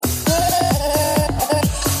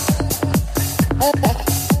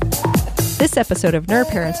This episode of Nerd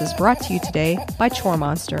Parents is brought to you today by Chore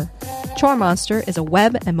Monster. Chore Monster is a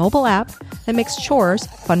web and mobile app that makes chores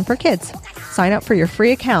fun for kids. Sign up for your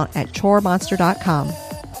free account at choremonster.com.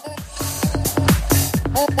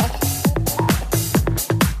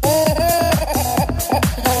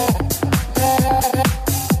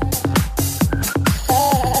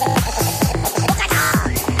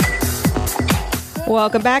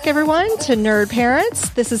 Welcome back, everyone, to Nerd Parents.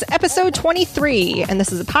 This is episode 23, and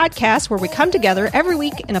this is a podcast where we come together every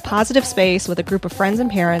week in a positive space with a group of friends and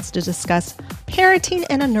parents to discuss parenting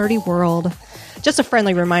in a nerdy world. Just a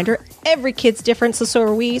friendly reminder, every kid's different, so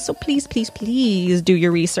are we. So please, please, please do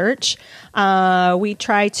your research. We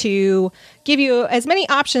try to give you as many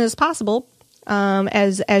options as possible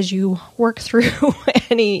as you work through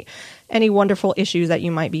any wonderful issues that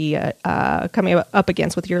you might be coming up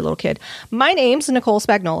against with your little kid. My name's Nicole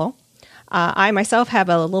Spagnolo. I myself have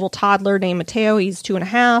a little toddler named Mateo. He's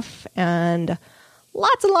 2.5, and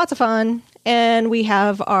lots of fun. And we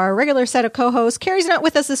have our regular set of co-hosts. Carrie's not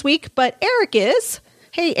with us this week, but Eric is.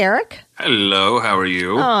 Hey, Eric. Hello, how are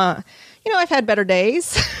you? I've had better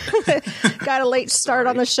days. Got a late start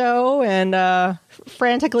on the show and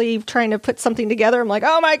frantically trying to put something together. I'm like,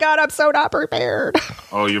 oh my God, I'm so not prepared.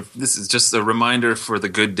 This is just a reminder for the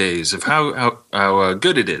good days of how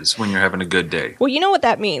good it is when you're having a good day. Well, you know what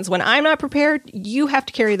that means. When I'm not prepared, you have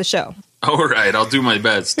to carry the show. All right, I'll do my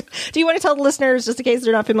best. Do you want to tell the listeners, just in case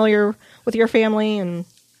they're not familiar with your family? And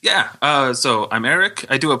Yeah, so I'm Eric.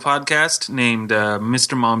 I do a podcast named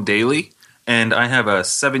Mr. Mom Daily. And I have a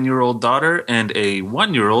 7-year-old daughter and a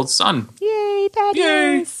 1-year-old son. Yay,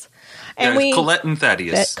 Thaddeus. Yay. And Colette and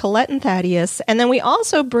Thaddeus. Colette and Thaddeus. And then we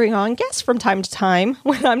also bring on guests from time to time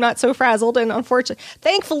when I'm not so frazzled. And unfortunately,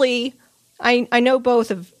 thankfully, I know both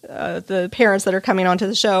of the parents that are coming onto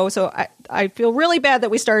the show. So I feel really bad that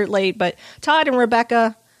we started late. But Todd and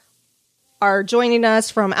Rebecca are joining us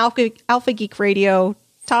from Alpha Geek Radio.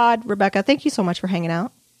 Todd, Rebecca, thank you so much for hanging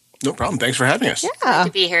out. No problem. Thanks for having us. Yeah. Glad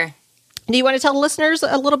to be here. Do you want to tell the listeners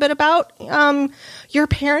a little bit about your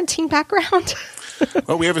parenting background?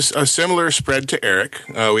 Well, we have a similar spread to Eric.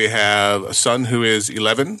 We have a son who is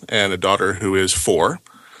 11 and a daughter who is 4.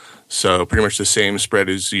 So pretty much the same spread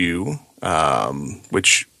as you,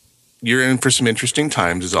 which you're in for some interesting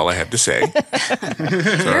times is all I have to say.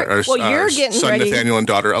 So our son Nathaniel and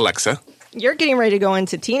daughter Alexa. You're getting ready to go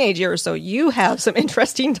into teenage years, so you have some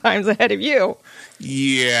interesting times ahead of you.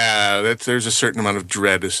 Yeah, there's a certain amount of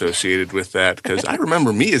dread associated with that, because I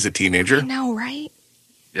remember me as a teenager. I know, right?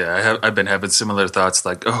 Yeah, I've been having similar thoughts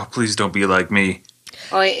like, oh, please don't be like me.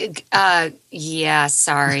 Oh, yeah,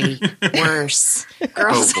 sorry. Worse.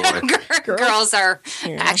 Girls, Oh, boy. girls are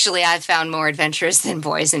actually, I've found more adventurous than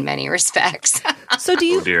boys in many respects. So do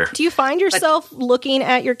you find yourself looking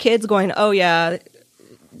at your kids going, oh, yeah,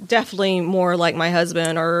 definitely more like my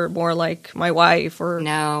husband or more like my wife? Or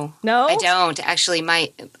No, I don't. Actually,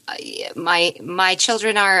 my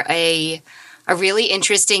children are a really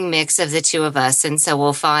interesting mix of the two of us. And so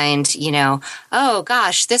we'll find, oh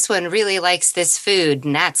gosh, this one really likes this food.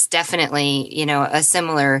 And that's definitely, a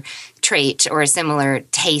similar trait or a similar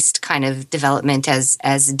taste kind of development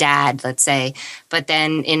as dad, let's say. But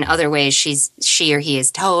then in other ways, she or he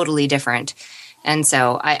is totally different. And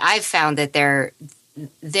so I've found that they're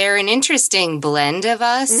an interesting blend of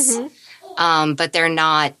us, but they're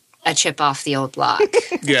not a chip off the old block.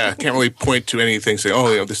 Yeah, can't really point to anything, say,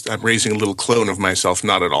 I'm raising a little clone of myself.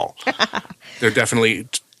 Not at all. They're definitely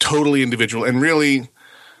totally individual, and really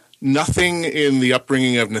nothing in the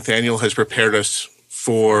upbringing of Nathaniel has prepared us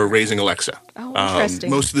for raising Alexa. Oh,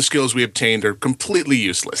 interesting. Most of the skills we obtained are completely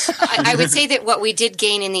useless. I would say that what we did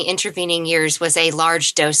gain in the intervening years was a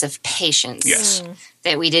large dose of patience. Yes.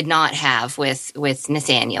 That we did not have with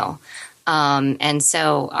Nathaniel. And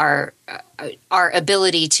so our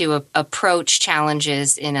ability to approach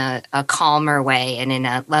challenges in a calmer way and in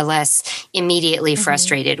a less immediately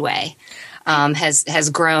frustrated way has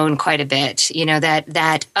grown quite a bit.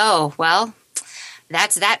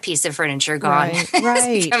 That's that piece of furniture gone.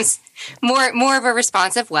 Right. Becomes more of a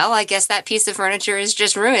response of, well, I guess that piece of furniture is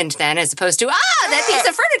just ruined then, as opposed to, that piece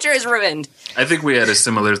of furniture is ruined. I think we had a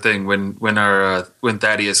similar thing when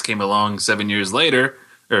Thaddeus came along 7 years later,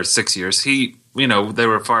 or 6 years. There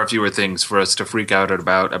were far fewer things for us to freak out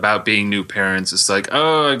about being new parents. It's like,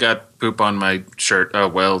 oh, I got poop on my shirt. Oh,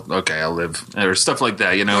 well, okay, I'll live. Or stuff like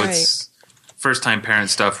that. Right. It's first-time parent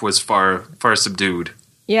stuff was far subdued.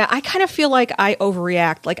 Yeah, I kind of feel like I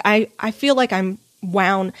overreact. Like I feel like I'm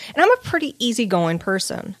wound, and I'm a pretty easygoing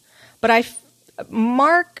person. But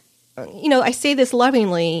Mark, I say this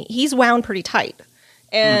lovingly, he's wound pretty tight.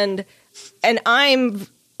 And I'm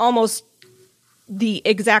almost the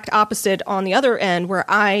exact opposite on the other end, where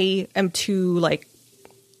I am too like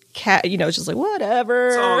it's just like whatever.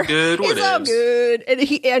 It's all good. It's all good.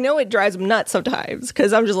 And I know it drives him nuts sometimes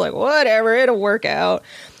because I'm just like whatever, it'll work out.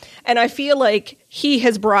 And I feel like he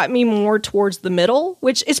has brought me more towards the middle,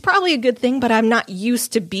 which is probably a good thing, but I'm not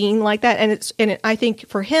used to being like that. And I think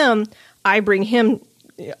for him, I bring him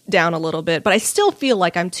down a little bit, but I still feel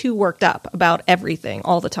like I'm too worked up about everything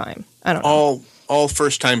all the time. I don't know. All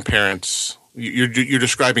first-time parents, you're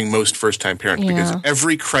describing most first-time parents because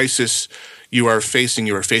every crisis you are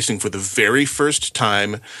facing for the very first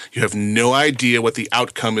time. You have no idea what the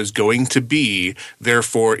outcome is going to be.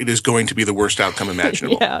 Therefore, it is going to be the worst outcome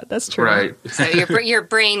imaginable. Yeah, that's true. Right. So your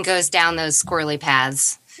brain goes down those squirrely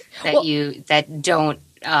paths that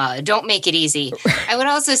don't make it easy. I would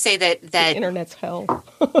also say that the internet's hell.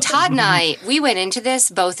 Todd and I, we went into this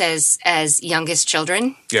both as youngest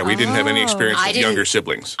children. Yeah, we didn't have any experience with younger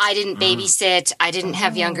siblings. I didn't babysit. I didn't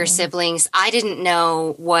have younger siblings. I didn't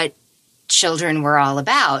know what children were all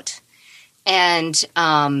about. And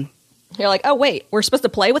you're like, oh, wait, we're supposed to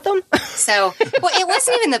play with them? So, well, it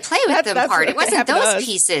wasn't even the play with them part. It wasn't those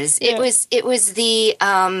pieces. Yeah. It was the...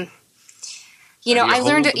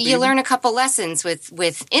 you learn a couple lessons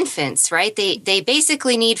with infants, right? They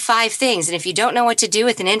basically need 5 things, and if you don't know what to do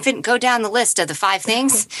with an infant, go down the list of the 5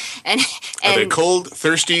 things. And are they cold,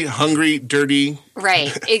 thirsty, hungry, dirty?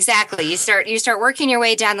 Right, exactly. You start working your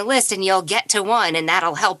way down the list, and you'll get to one, and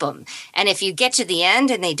that'll help them. And if you get to the end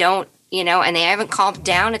and they don't, and they haven't calmed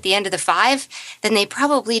down at the end of the 5, then they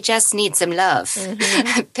probably just need some love.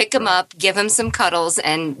 Mm-hmm. Pick them up, give them some cuddles,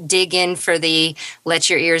 and dig in for the let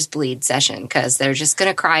your ears bleed session because they're just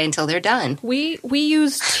going to cry until they're done. We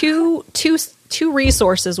used two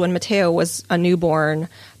resources when Mateo was a newborn.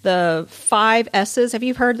 The 5 S's. Have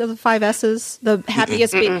you heard of the 5 S's? The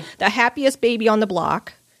happiest baby on the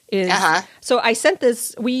block is. So I sent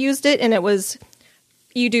this. We used it, and it was.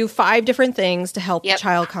 You do 5 different things to help the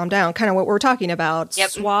child calm down. Kind of what we're talking about. Yep.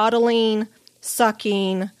 Swaddling,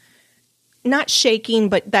 sucking, not shaking,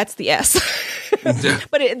 but that's the S.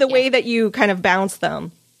 But the way that you kind of bounce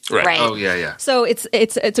them. Right. Oh, yeah. So it's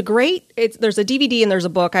a great. There's a DVD and there's a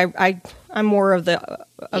book. I'm more of a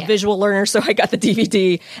visual learner, so I got the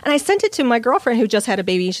DVD and I sent it to my girlfriend who just had a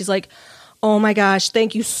baby, and she's like, "Oh my gosh,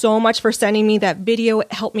 thank you so much for sending me that video.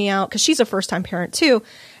 It helped me out because she's a first time parent too,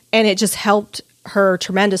 and it just helped her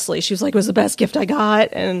tremendously." She was like, "It was the best gift I got."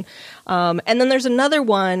 And then there's another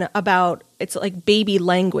one about it's like baby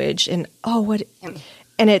language and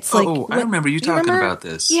and it's like I remember you talking about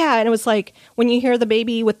this. Yeah, and it was like when you hear the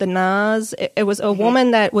baby with the nas, it was a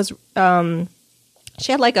woman that was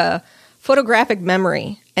she had like a photographic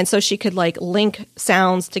memory, and so she could like link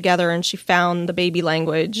sounds together, and she found the baby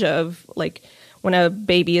language of like when a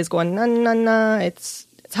baby is going na na na, it's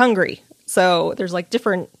hungry. So there's like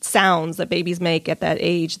different sounds that babies make at that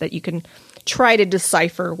age that you can try to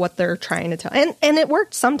decipher what they're trying to tell. And it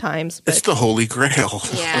worked sometimes. But it's the Holy Grail.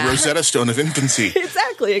 Yeah. The Rosetta Stone of infancy.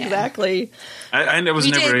 Exactly. I was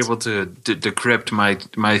never able to decrypt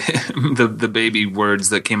my the baby words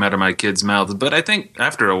that came out of my kids' mouths. But I think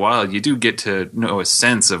after a while you do get to know a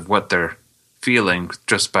sense of what they're feeling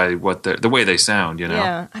just by the way they sound,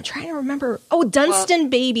 Yeah. I'm trying to remember. Oh, Dunstan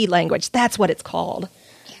baby language. That's what it's called.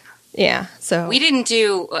 Yeah, so we didn't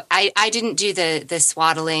do. I didn't do the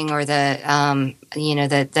swaddling or the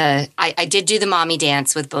I did do the mommy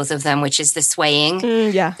dance with both of them, which is the swaying,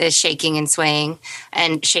 the shaking and swaying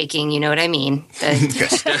and shaking. You know what I mean?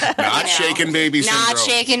 Yes. Not shaken baby syndrome. Not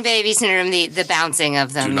shaken baby syndrome. The bouncing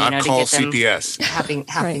of them. Do not call to get CPS. Them,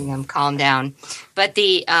 helping them calm down. But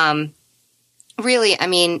the really, I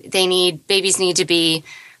mean, babies need to be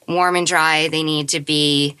warm and dry. They need to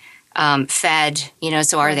be fed,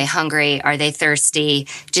 so are they hungry? Are they thirsty?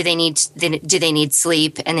 Do they need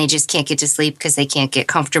sleep and they just can't get to sleep because they can't get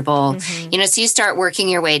comfortable? Mm-hmm. So you start working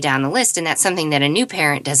your way down the list, and that's something that a new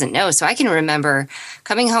parent doesn't know. So I can remember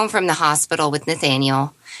coming home from the hospital with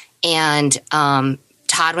Nathaniel, and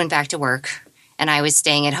Todd went back to work, and I was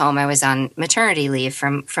staying at home. I was on maternity leave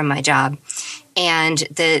from my job. And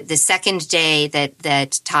the second day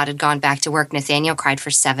that Todd had gone back to work, Nathaniel cried for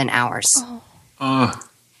 7 hours.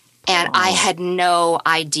 And I had no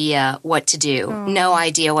idea what to do. No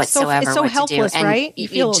idea whatsoever it's so what helpless, to do. And right? You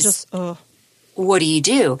feel what do you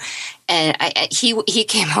do? And he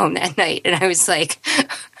came home that night, and I was like,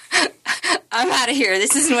 I'm out of here.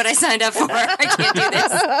 This isn't what I signed up for. I can't do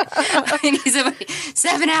this. And he's like,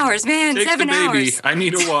 7 hours, man. Take 7 the baby. hours. I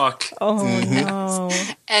need a walk. Oh, no.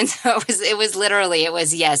 And so it was literally,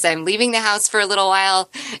 yes, I'm leaving the house for a little while.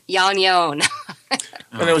 Yon yon.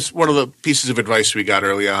 And it was one of the pieces of advice we got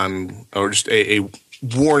early on, or just a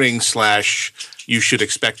warning / you should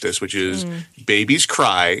expect this, which is babies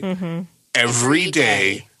cry every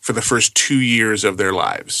day for the first 2 years of their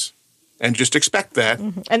lives. And just expect that.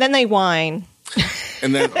 And then they whine.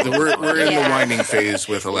 And then we're in the whining phase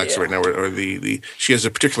with Alexa right now, or she has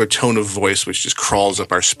a particular tone of voice which just crawls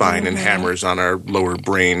up our spine and hammers on our lower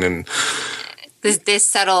brain. And this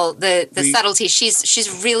subtlety.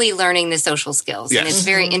 She's really learning the social skills, and it's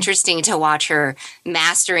very interesting to watch her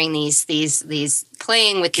mastering these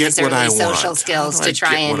playing with these early social skills to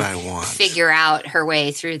try and figure out her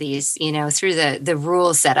way through these, through the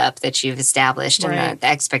rule setup that you've established and the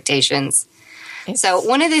expectations. So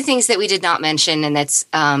one of the things that we did not mention, and that's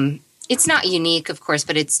it's not unique, of course,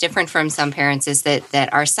 but it's different from some parents, is that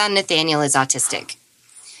our son Nathaniel is autistic.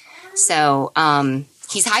 So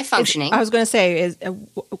he's high functioning. I was going to say,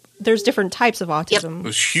 there's different types of autism. Yep.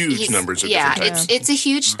 There's huge numbers of different types. It's a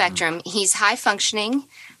huge spectrum. He's high functioning.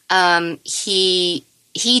 He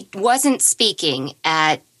wasn't speaking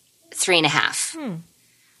at 3.5.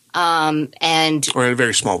 Or had a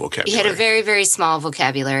very small vocabulary. He had a very, very small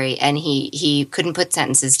vocabulary, and he couldn't put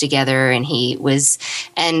sentences together, and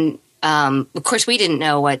of course, we didn't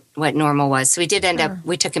know what normal was. So we did end up,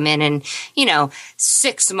 we took him in, and,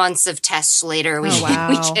 6 months of tests later, we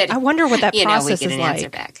get, I wonder what that process is like. Answer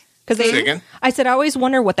back. I said, I always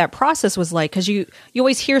wonder what that process was like, because you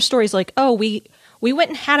always hear stories like, oh, we went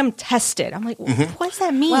and had him tested. I'm like, what does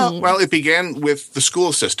that mean? Well, it began with the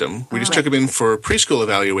school system. We just took him in for preschool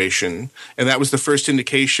evaluation, and that was the first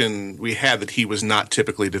indication we had that he was not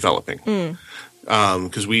typically developing.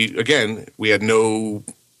 Because we had no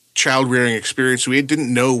child rearing experience. We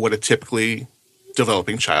didn't know what a typically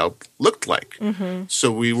developing child looked like.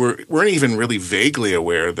 So we weren't even really vaguely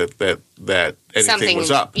aware that anything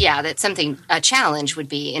was up. Yeah, that a challenge would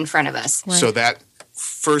be in front of us. Right. So that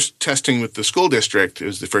first testing with the school district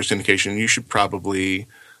is the first indication you should probably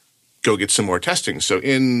go get some more testing. So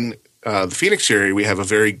in the Phoenix area, we have a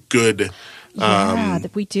very good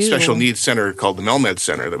we do. Special needs center called the Melmed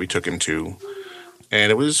Center that we took him to.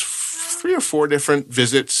 And it was 3 or 4 different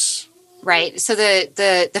visits. Right. So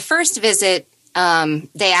the first visit,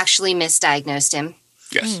 they actually misdiagnosed him.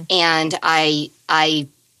 Yes. And I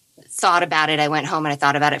thought about it. I went home and I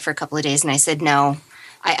thought about it for a couple of days, and I said, no,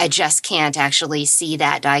 I just can't actually see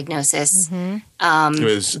that diagnosis. It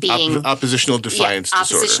was oppositional defiance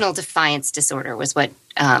disorder. Oppositional defiance disorder was what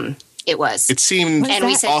it was. It seemed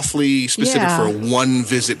awfully specific for a one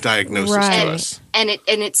visit diagnosis to us. And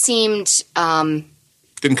it seemed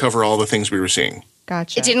didn't cover all the things we were seeing.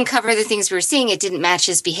 Gotcha. It didn't cover the things we were seeing. It didn't match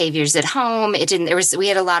his behaviors at home. It didn't. We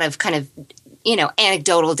had a lot of kind of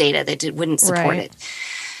anecdotal data that wouldn't support it.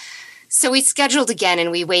 So we scheduled again,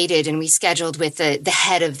 and we waited, and we scheduled with the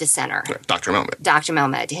head of the center, Dr. Melmed. Dr.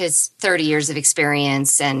 Melmed, his 30 years of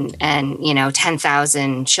experience, and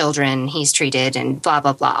 10,000 children he's treated, and blah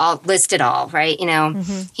blah blah, all listed all right.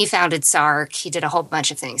 He founded SARC. He did a whole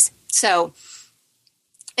bunch of things. So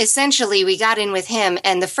essentially, we got in with him,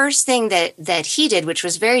 and the first thing that he did, which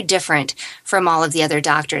was very different from all of the other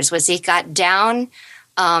doctors, was he got down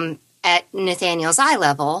at Nathaniel's eye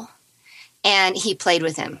level. And he played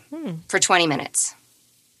with him for 20 minutes.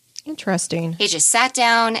 Interesting. He just sat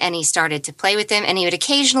down and he started to play with him. And he would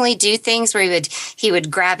occasionally do things where he would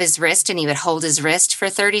grab his wrist and he would hold his wrist for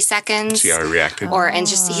 30 seconds. See how he reacted. And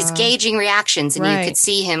he's gauging reactions. And you could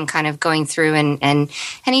see him kind of going through. And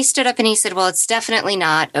he stood up and he said, well, it's definitely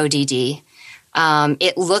not ODD.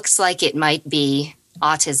 It looks like it might be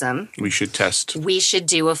autism. We should test. We should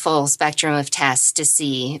do a full spectrum of tests to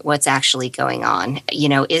see what's actually going on.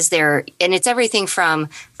 Is there, and it's everything from,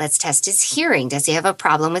 let's test his hearing. Does he have a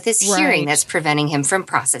problem with his hearing that's preventing him from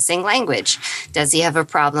processing language? Does he have a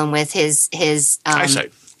problem with his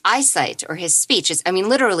eyesight or his speech?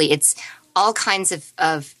 Literally, it's all kinds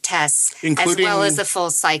of tests, including, as well as a full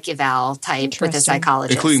psych eval type with a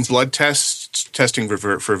psychologist. Including blood tests, testing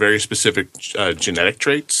for very specific genetic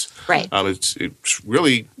traits. Right. It's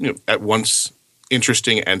really at once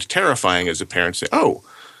interesting and terrifying as a parent to say, oh,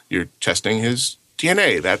 you're testing his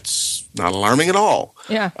DNA. That's not alarming at all.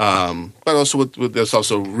 Yeah. But also that's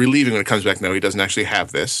also relieving when it comes back, no, he doesn't actually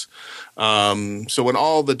have this. So when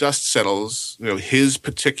all the dust settles, his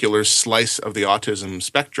particular slice of the autism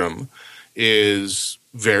spectrum is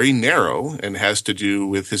very narrow and has to do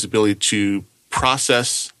with his ability to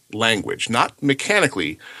process language, not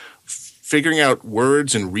mechanically, figuring out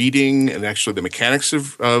words and reading and actually the mechanics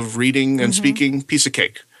of reading and speaking, piece of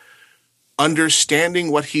cake.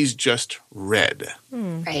 Understanding what he's just read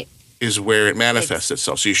is where it manifests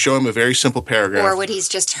itself. So you show him a very simple paragraph. Or what he's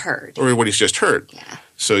just heard. Yeah.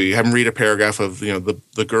 So you have him read a paragraph of,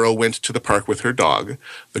 the girl went to the park with her dog.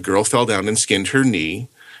 The girl fell down and skinned her knee.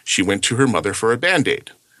 She went to her mother for a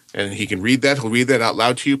Band-Aid. And he can read that. He'll read that out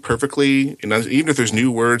loud to you perfectly. And even if there's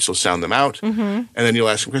new words, he'll sound them out. Mm-hmm. And then you'll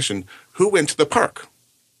ask him a question, who went to the park?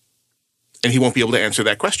 And he won't be able to answer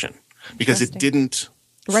that question because it didn't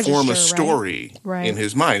form a story in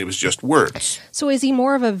his mind. It was just words. So is he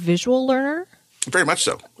more of a visual learner? Very much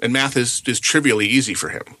so. And math is trivially easy for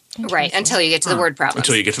him. Right, until you get to the word problems.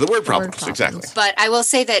 Until you get to the word problems, exactly. But I will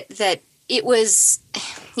say that it was,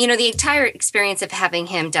 the entire experience of having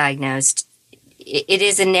him diagnosed, it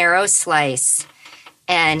is a narrow slice.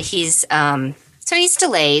 And he's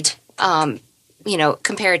delayed,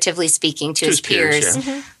 comparatively speaking to his peers,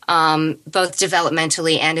 both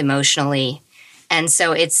developmentally and emotionally. And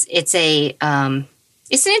so it's an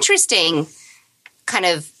interesting kind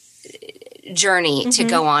of journey to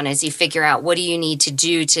go on as you figure out what do you need to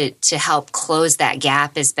do to help close that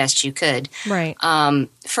gap as best you could. Right.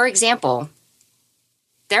 For example,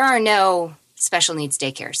 there are no special needs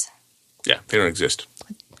daycares. Yeah, they don't exist.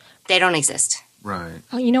 They don't exist. Right.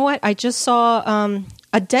 Oh, you know what? I just saw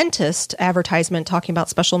a dentist advertisement talking about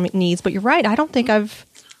special needs, but you're right. I don't think I've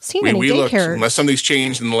seen any we looked, daycare. unless something's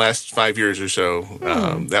changed in the last 5 years or so.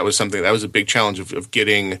 That was a big challenge of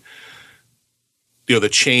getting. The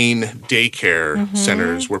chain daycare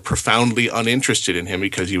centers were profoundly uninterested in him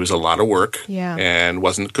because he was a lot of work and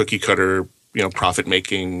wasn't cookie cutter, profit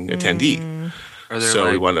making attendee. Are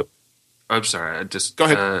there we want to. I'm sorry. I just go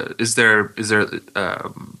ahead. Is there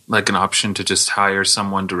like an option to just hire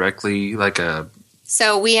someone directly,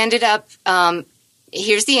 So we ended up.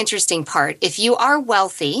 Here's the interesting part: if you are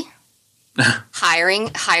wealthy, hiring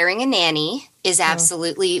a nanny is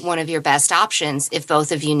absolutely one of your best options if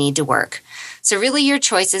both of you need to work. So really your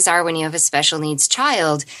choices are when you have a special needs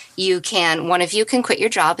child, one of you can quit your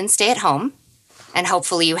job and stay at home. And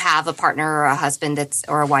hopefully you have a partner or a husband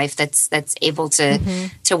or a wife that's able to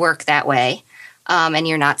work that way. And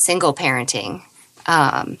you're not single parenting.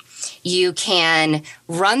 You can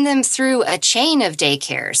run them through a chain of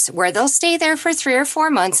daycares where they'll stay there for 3 or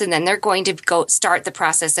 4 months and then they're going to go start the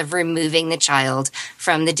process of removing the child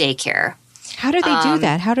from the daycare. How do they do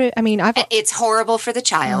that? It's horrible for the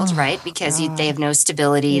child, right? Because they have no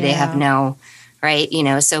stability. Yeah. They have no, right?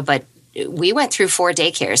 But we went through 4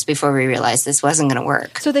 daycares before we realized this wasn't going to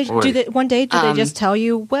work. So one day they just tell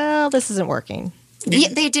you, well, this isn't working? Yeah,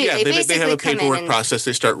 they do. Yeah, they have a paperwork process.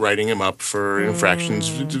 They start writing him up for infractions,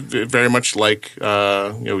 very much like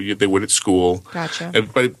they would at school. Gotcha.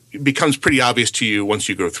 But it becomes pretty obvious to you once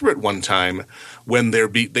you go through it one time when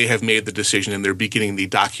they have made the decision and they're beginning the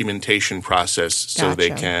documentation process so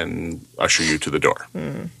they can usher you to the door.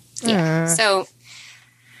 Yeah. So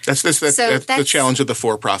that's the challenge of the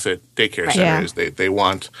for-profit daycare center is they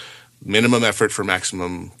want minimum effort for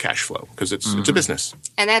maximum cash flow because it's a business.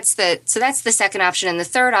 And that's the second option. And the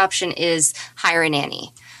third option is hire a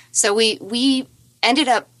nanny. So we ended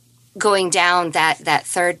up going down that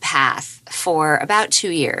third path for about 2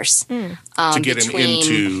 years. To get him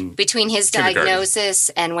into between his diagnosis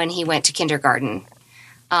and when he went to kindergarten.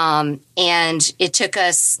 And it took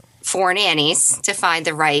us 4 nannies to find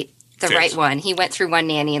the right one. He went through one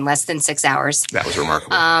nanny in less than 6 hours. That was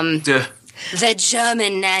remarkable. The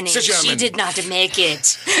German nanny. She did not make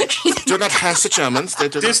it. Do not have the Germans.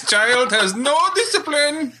 This child has no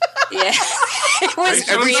discipline. Yeah. It was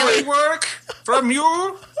really work from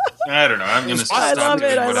you. I don't know. I'm going to stop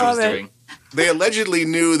doing what I was doing. They allegedly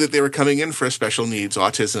knew that they were coming in for a special needs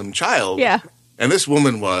autism child. Yeah. And this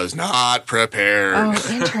woman was not prepared. Oh,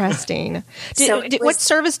 interesting. What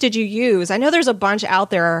service did you use? I know there's a bunch out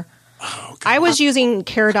there. Oh, I was using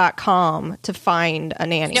care.com to find a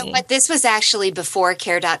nanny. But this was actually before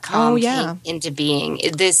care.com came into being.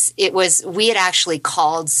 We had actually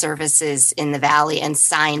called services in the Valley and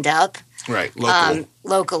signed up. Right,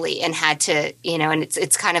 locally and had to, and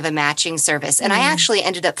it's kind of a matching service. And I actually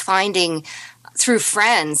ended up finding through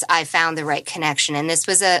friends, I found the right connection. And this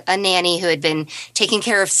was a nanny who had been taking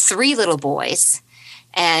care of 3 little boys.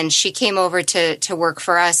 And she came over to work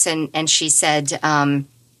for us and she said,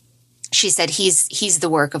 he's the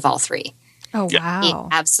work of all 3. Oh, wow. He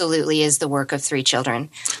absolutely is the work of 3 children.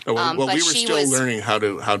 We were still learning how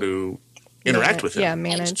to interact with him. Yeah,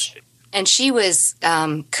 manage. And she was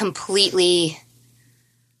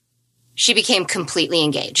she became completely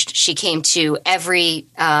engaged. She came to every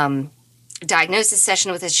diagnosis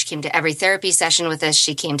session with us. She came to every therapy session with us.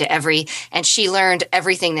 She came to and she learned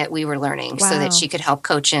everything that we were learning so that she could help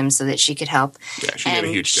coach him, so that she could help. Yeah, she made a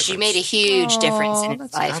huge difference. She made a huge difference in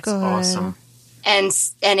his life. That's awesome. And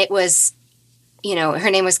it was,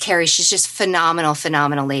 her name was Carrie. She's just phenomenal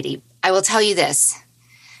lady. I will tell you this.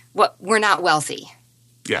 we're not wealthy.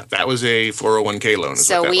 Yeah, that was a 401k loan.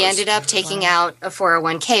 So we ended up taking out a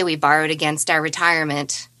 401k. We borrowed against our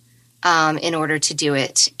retirement in order to do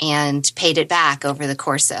it, and paid it back over the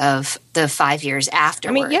course of the 5 years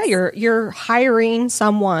afterwards. I mean, yeah, you're hiring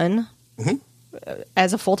someone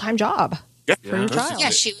as a full-time job for your child.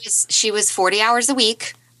 Yeah, she was 40 hours a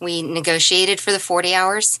week. We negotiated for the 40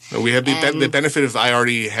 hours. We had the benefit of I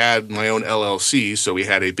already had my own LLC, so we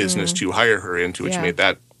had a business to hire her into, which made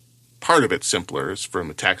that part of it simpler from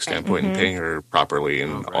a tax standpoint and paying her properly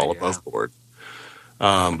and all above board.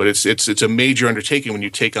 But it's a major undertaking when you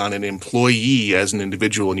take on an employee as an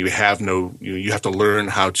individual and you have you have to learn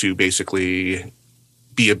how to basically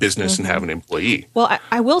be a business and have an employee. Well,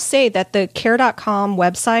 I will say that the care.com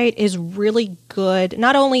website is really good.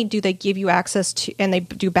 Not only do they give you access to, and they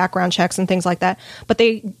do background checks and things like that, but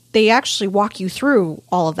they actually walk you through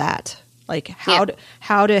all of that. Like how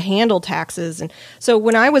to handle taxes. And so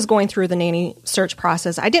when I was going through the nanny search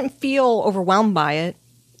process, I didn't feel overwhelmed by it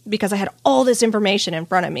because I had all this information in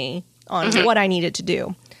front of me on what I needed to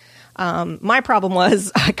do. My problem was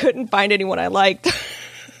I couldn't find anyone I liked.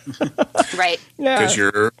 Right. Because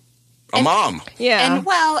you're a mom. Yeah. And again,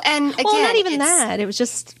 well, not even that. It was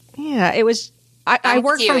just, it was, I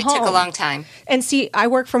worked from home. It took a long time. And see, I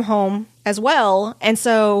work from home as well. And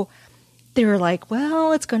so they were like,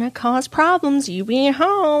 well, it's going to cause problems, you being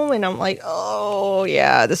home. And I'm like, oh,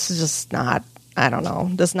 yeah, this is just not, I don't know.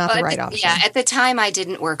 This is not the right option. Yeah, at the time, I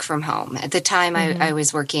didn't work from home. At the time, I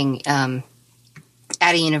was working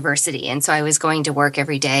at a university. And so I was going to work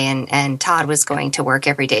every day, and Todd was going to work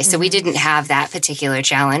every day. So we didn't have that particular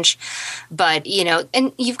challenge. But,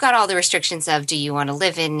 and you've got all the restrictions of, do you want to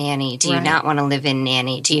live in nanny? Do you not want to live in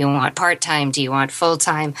nanny? Do you want part-time? Do you want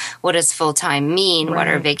full-time? What does full-time mean? Right. What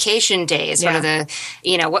are vacation days? Yeah. What are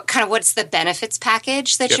the, what's the benefits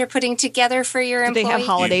package that you're putting together for your employee? Do they have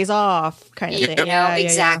holidays off kind of thing?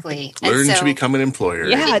 Exactly. Yeah. Learn to become an employer.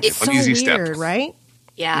 Yeah, it's so easy weird, step. Right?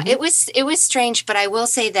 Yeah, it was strange, but I will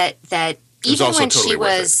say that even when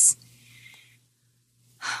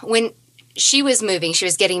when she was moving, she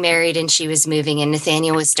was getting married and she was moving, and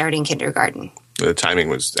Nathaniel was starting kindergarten. The timing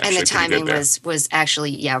was actually was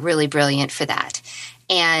actually really brilliant for that.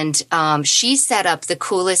 And she set up the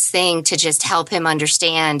coolest thing to just help him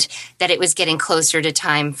understand that it was getting closer to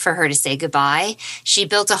time for her to say goodbye. She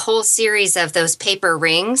built a whole series of those paper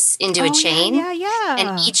rings into a chain. Yeah.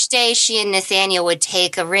 And each day she and Nathaniel would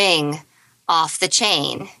take a ring off the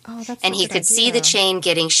chain. Oh, that's and he could see the chain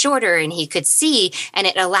getting shorter, and he could see, and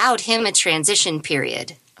it allowed him a transition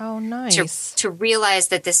period. Oh, nice. To realize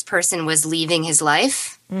that this person was leaving his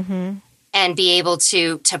life. Mm-hmm. And be able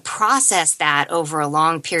to process that over a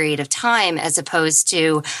long period of time, as opposed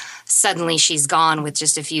to suddenly she's gone with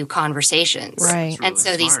just a few conversations. Right. And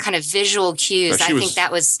so these kind of visual cues, I think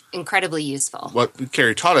that was incredibly useful. Well,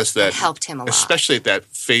 Carrie taught us that. It helped him a lot. Especially at that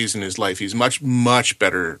phase in his life. He's much, much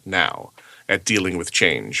better now at dealing with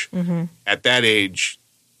change. Mm-hmm. At that age,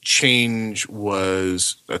 change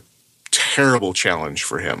was a terrible challenge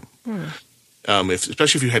for him.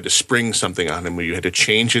 Especially if you had to spring something on him, where you had to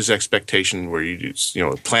change his expectation, where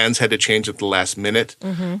plans had to change at the last minute,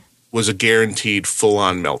 was a guaranteed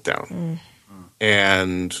full-on meltdown.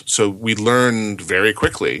 And so we learned very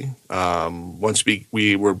quickly, once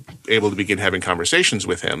we were able to begin having conversations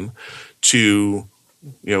with him, to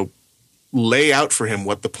lay out for him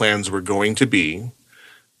what the plans were going to be,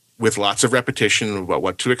 with lots of repetition about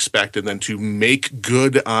what to expect, and then to make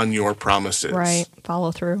good on your promises. Right,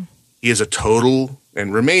 follow through. He is a total,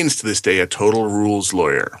 and remains to this day, a total rules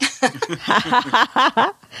lawyer.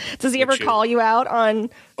 Does he ever call you out on?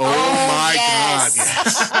 Oh my God,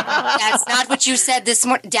 yes. That's not what you said this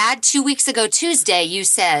morning. Dad, 2 weeks ago, Tuesday, you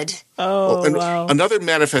said. Wow. Another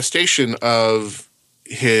manifestation of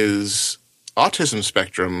his autism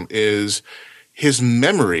spectrum is his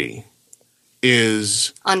memory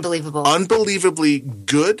is unbelievably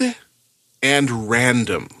good and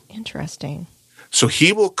random. Interesting. So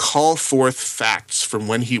he will call forth facts from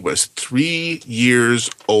when he was 3 years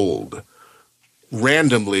old,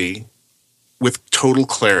 randomly, with total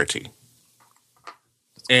clarity.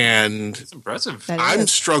 And that's impressive. I'm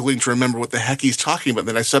struggling to remember what the heck he's talking about.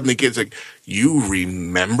 Then I suddenly get like, you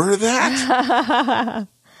remember that?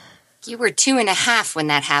 You were 2.5 when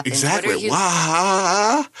that happened. Exactly.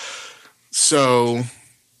 Wow. So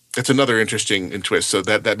it's another interesting twist. So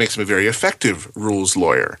that makes him a very effective rules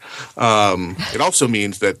lawyer. It also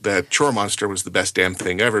means that Chore Monster was the best damn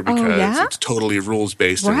thing ever, because it's totally rules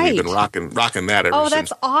based, and we've been rocking that ever since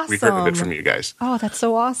that's awesome. we heard of it from you guys. Oh, that's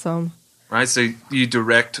so awesome. Right. So you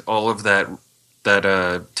direct all of that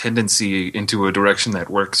tendency into a direction that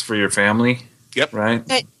works for your family. Yep.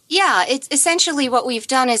 Right. Yeah, it's essentially what we've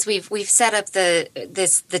done is we've set up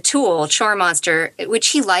the tool Chore Monster, which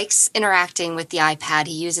he likes interacting with the iPad.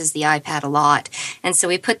 He uses the iPad a lot, and so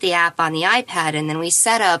we put the app on the iPad, and then we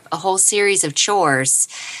set up a whole series of chores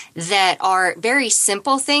that are very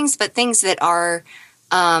simple things, but things that are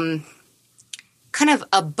kind of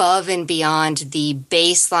above and beyond the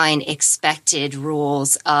baseline expected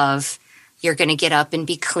rules of you're going to get up and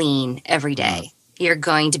be clean every day. You're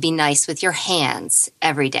going to be nice with your hands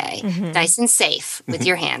every day, nice and safe with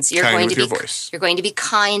your hands. You're Kind going with to your be voice. You're going to be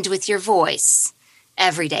kind with your voice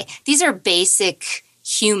every day. These are basic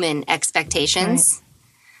human expectations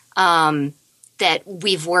that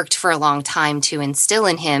we've worked for a long time to instill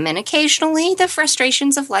in him, and occasionally the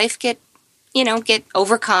frustrations of life get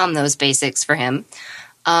overcome those basics for him.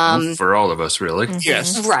 For all of us, really.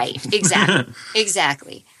 Yes. Right. Exactly.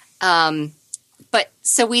 Exactly. But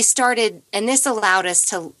so we started, and this allowed us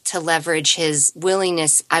to leverage his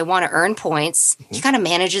willingness. I want to earn points. He kind of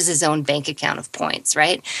manages his own bank account of points,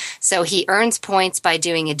 right? So he earns points by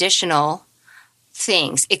doing additional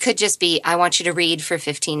things. It could just be, I want you to read for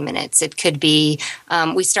 15 minutes. It could be,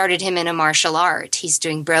 we started him in a martial art. He's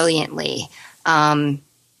doing brilliantly at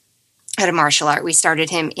a martial art. We started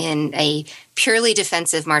him in a purely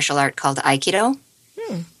defensive martial art called Aikido.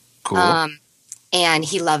 Cool. And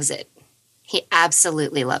he loves it. He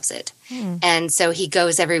absolutely loves it. And so he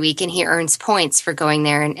goes every week and he earns points for going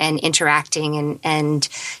there and interacting and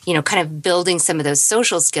kind of building some of those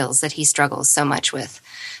social skills that he struggles so much with.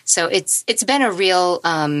 So it's been a real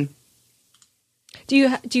Do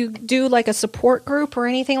you do like a support group or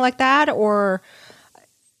anything like that, or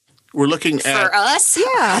We're looking for at. us.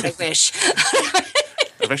 Yeah. I wish.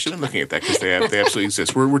 I've actually been looking at that because they absolutely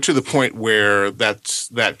exist. We're to the point where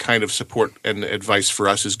that kind of support and advice for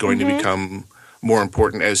us is going to become more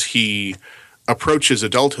important as he approaches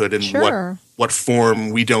adulthood and Sure. what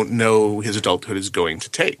form we don't know his adulthood is going to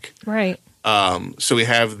take. right? So we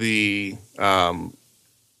have the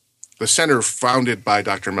center founded by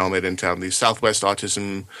Dr. Melmed in town, the Southwest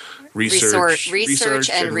Autism Research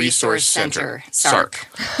and Resource Center, SARC.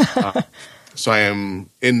 So I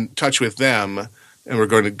am in touch with them, and we're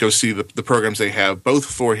going to go see the programs they have, both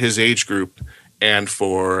for his age group and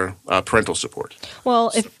for parental support.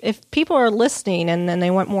 Well, if people are listening and then they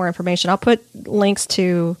want more information, I'll put links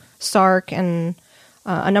to SARC and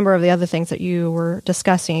a number of the other things that you were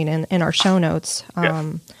discussing in our show notes.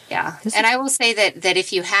 Yeah. And I will say that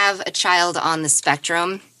if you have a child on the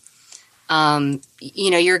spectrum,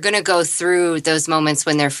 you're going to go through those moments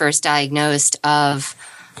when they're first diagnosed of,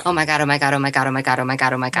 oh my God, oh my God, oh my God, oh my God, oh my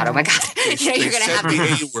God, oh my God, oh my God. You're going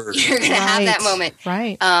to have that moment.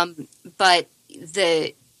 Right. But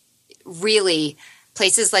the really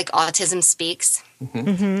places like Autism Speaks,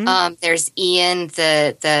 there's Ian,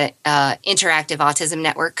 the Interactive Autism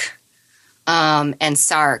Network, and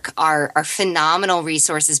SARC are phenomenal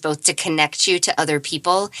resources both to connect you to other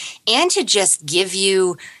people and to just give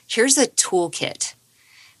you, here's a toolkit.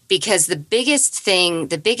 Because the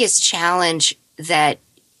biggest challenge that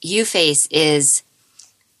you face is,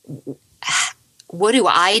 what do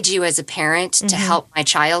I do as a parent to help my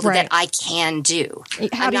child that I can do?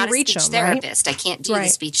 How do you reach I'm not a speech them, right? therapist. I can't do the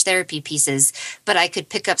speech therapy pieces, but I could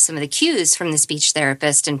pick up some of the cues from the speech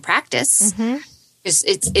therapist and practice.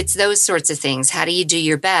 It's those sorts of things. How do you do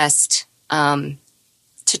your best to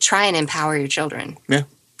try and empower your children? Yeah,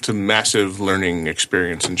 it's a massive learning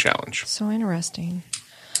experience and challenge. So interesting.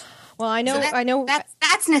 Well, I know.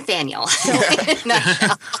 That's Nathaniel.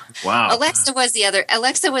 Wow. Alexa was the other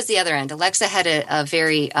end. Alexa had a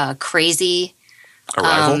very crazy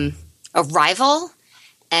arrival,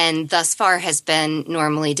 and thus far has been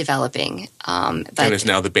normally developing. But And is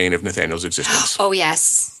now the bane of Nathaniel's existence. oh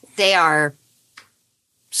yes, they are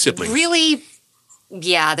Siblings. really.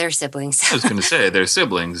 Yeah, they're siblings. I was going to say they're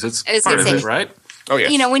siblings. It's I was part gonna of say- it, right? Oh,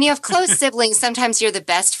 yes. When you have close siblings, sometimes you're the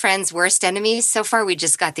best friend's worst enemies. So far, we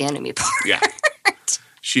just got the enemy part. Yeah.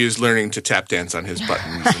 She is learning to tap dance on his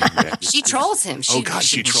buttons. And, She trolls him. Oh, God,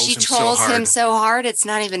 she trolls him so trolls hard. him so hard. It's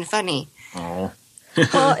not even funny. Oh.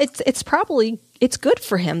 Well, it's probably good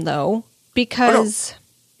for him though, because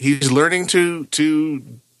he's learning to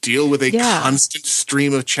deal with a Yeah. constant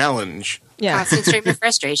stream of challenge. Constant stream of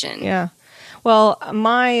frustration. Yeah. Well,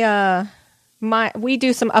 we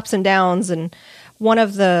do some ups and downs, and one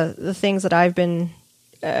of the things that I've been,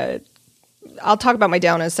 I'll talk about my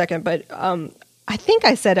down in a second, but I think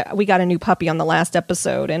I said we got a new puppy on the last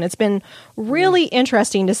episode, and it's been really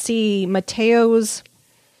interesting to see Mateo's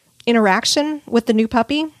interaction with the new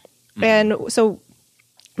puppy. And so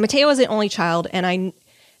Mateo is the only child, and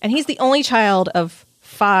he's the only child of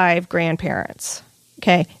 5 grandparents.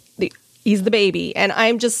 Okay. he's the baby. And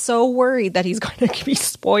I'm just so worried that he's going to be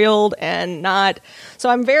spoiled and not. So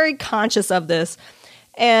I'm very conscious of this.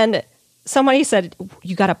 And somebody said,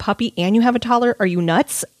 you got a puppy and you have a toddler? Are you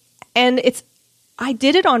nuts? And I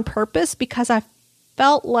did it on purpose because I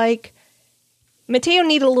felt like Mateo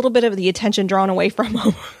needed a little bit of the attention drawn away from him.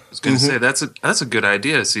 I was going to say that's a good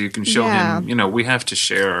idea. So you can show him, we have to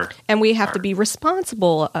share, and we have to be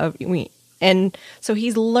responsible and so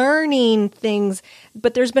he's learning things.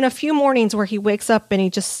 But there's been a few mornings where he wakes up and he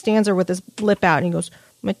just stands there with his lip out and he goes,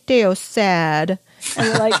 "Mateo's sad," and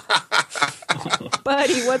we're like,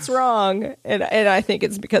 "Buddy, what's wrong?" And I think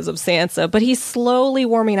it's because of Sansa. But he's slowly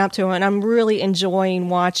warming up to him, and I'm really enjoying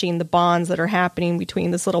watching the bonds that are happening between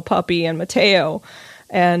this little puppy and Mateo.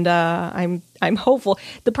 And I'm hopeful.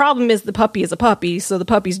 The problem is the puppy is a puppy, so the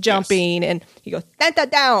puppy's jumping, and he goes, "Santa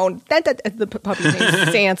down." The puppy's name is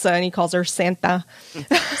Sansa, and he calls her Santa.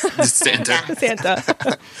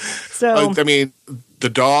 Santa. So I mean, the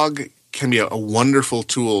dog can be a wonderful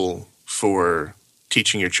tool for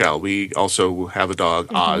teaching your child. We also have a dog,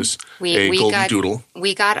 Oz, a golden doodle.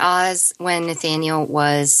 We got Oz when Nathaniel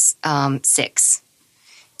was 6,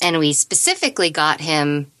 and we specifically got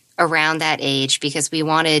him around that age because we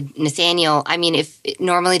wanted Nathaniel. I mean, if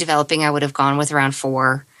normally developing, I would have gone with around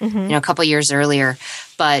 4, a couple years earlier.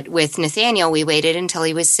 But with Nathaniel, we waited until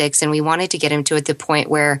he was 6, and we wanted to get him to the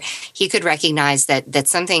point where he could recognize that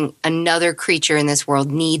another creature in this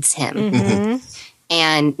world needs him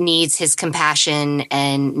and needs his compassion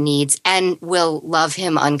and will love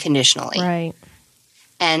him unconditionally. Right.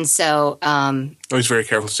 And so, always very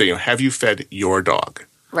careful to say, have you fed your dog?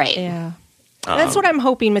 Right. Yeah. That's what I'm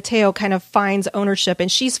hoping Mateo kind of finds ownership,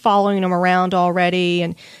 and she's following him around already,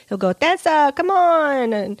 and he'll go, "Tessa, come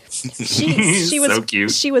on!" And she was so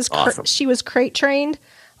cute. She was awesome. She was crate trained,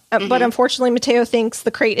 but unfortunately, Mateo thinks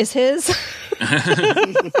the crate is his.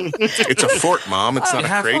 It's a fort, Mom. It's not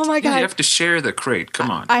a crate. Oh my God! You have to share the crate.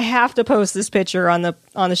 Come on. I have to post this picture on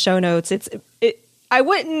the show notes. I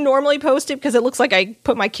wouldn't normally post it because it looks like I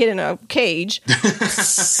put my kid in a cage.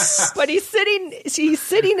 But he's sitting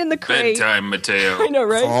in the crate. Bedtime, Mateo. I know,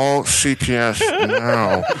 right? All CPS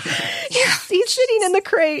now. He's sitting in the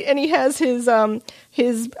crate, and he has his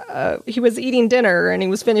he was eating dinner, and he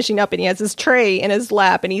was finishing up, and he has his tray in his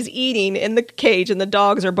lap, and he's eating in the cage, and the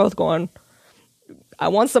dogs are both going, "I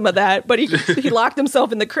want some of that," but he locked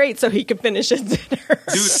himself in the crate so he could finish his dinner.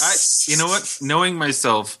 Dude, you know what? Knowing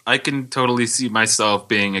myself, I can totally see myself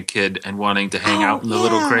being a kid and wanting to hang out in the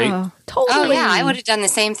little crate. Totally. Oh yeah, I would have done the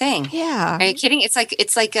same thing. Yeah. Are you kidding? It's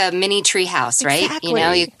like a mini tree house, right?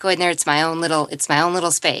 Exactly. You go in there. It's my own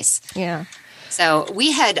little space. Yeah. So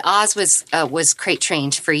we had Oz was crate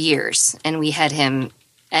trained for years, and we had him,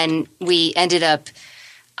 and we ended up,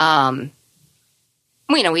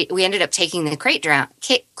 we ended up taking the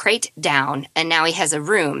crate down, and now he has a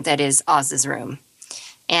room that is Oz's room,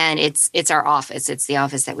 and it's our office. It's the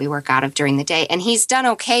office that we work out of during the day, and he's done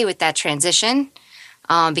okay with that transition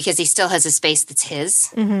because he still has a space that's his.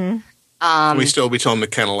 Mm-hmm. We tell him to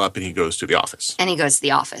kennel up, and he goes to the office. And he goes to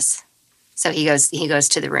the office. So he goes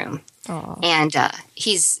to the room. Aww. And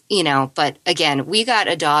he's, but again, we got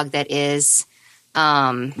a dog that is,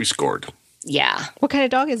 We scored. yeah. What kind of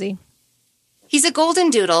dog is he? He's a golden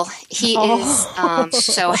doodle. He is,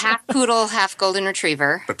 so half poodle, half golden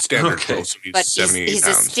retriever. But standard poodle, so he's But 78 he's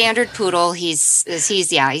pounds. a standard poodle. He's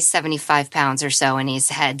 75 pounds or so, and his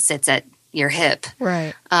head sits at your hip.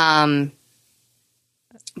 Right.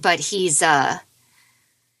 But he's,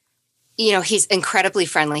 he's incredibly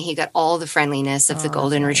friendly. He got all the friendliness of the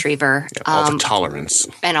golden retriever. All the tolerance.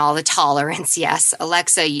 And all the tolerance, yes.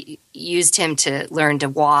 Alexa used him to learn to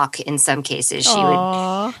walk in some cases. She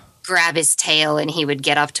would grab his tail, and he would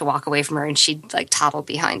get up to walk away from her, and she'd toddle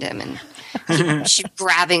behind him, and she'd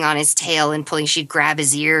grabbing on his tail and pulling. She'd grab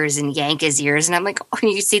his ears and yank his ears, and I'm like, oh,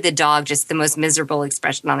 you see the dog, just the most miserable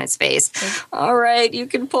expression on its face. All right, you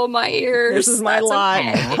can pull my ears. This is my lot.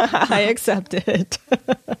 Okay. I accept it.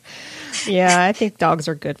 Yeah, I think dogs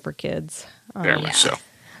are good for kids. Very much so.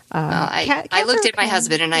 I looked at my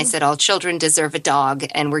husband and I said, all children deserve a dog,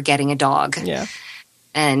 and we're getting a dog. Yeah.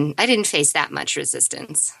 And I didn't face that much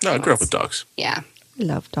resistance. No, I grew up with dogs. Yeah.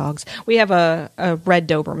 Love dogs. We have a red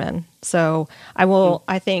Doberman. So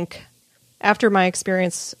I think after my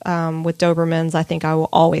experience with Dobermans, I think I will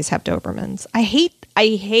always have Dobermans. I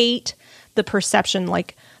hate the perception,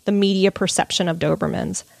 like the media perception of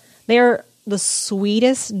Dobermans. They're the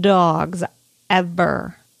sweetest dogs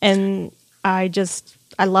ever. And I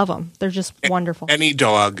love them. They're just wonderful. Any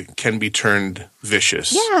dog can be turned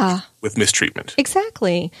vicious with mistreatment.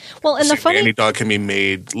 Exactly. Well, and any dog can be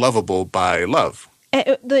made lovable by love.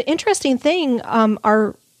 The interesting thing,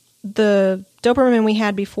 our the Doberman we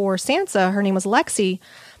had before Sansa, her name was Lexi,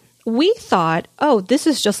 we thought, oh, this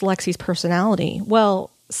is just Lexi's personality.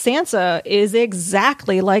 Well, Sansa is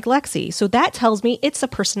exactly like Lexi. So that tells me it's a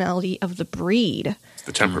personality of the breed.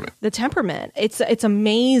 The temperament. The temperament. It's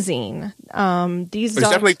amazing. There's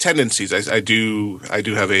definitely tendencies. I do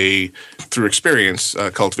have through experience,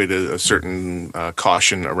 cultivated a certain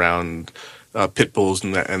caution around pit bulls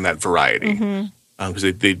and that variety. Because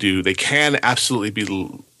they can absolutely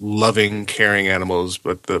be loving, caring animals,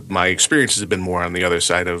 but my experiences have been more on the other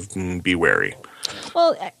side of be wary.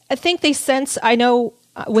 Well, I think they sense. I know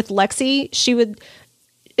with Lexi,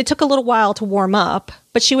 it took a little while to warm up,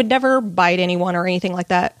 but she would never bite anyone or anything like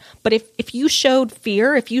that. But if you showed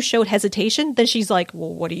fear, if you showed hesitation, then she's like,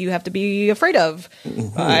 well, what do you have to be afraid of?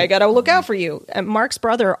 I got to look out for you. And Mark's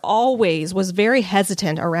brother always was very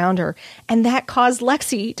hesitant around her. And that caused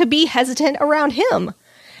Lexi to be hesitant around him.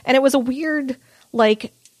 And it was a weird,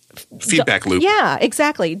 feedback loop. Yeah,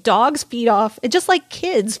 exactly. Dogs feed off, just like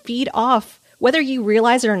kids feed off, whether you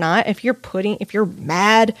realize it or not. If you're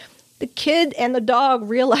mad, the kid and the dog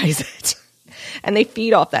realize it, and they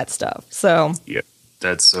feed off that stuff. So, yeah,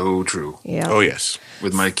 that's so true. Yeah. Oh yes.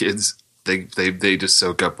 With my kids, they just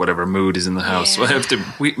soak up whatever mood is in the house. Yeah. So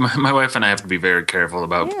my wife and I have to be very careful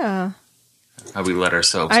about how we let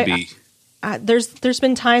ourselves be. There's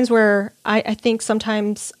been times where I think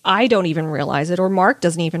sometimes I don't even realize it, or Mark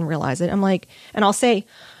doesn't even realize it. I'm like, and I'll say,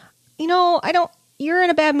 you're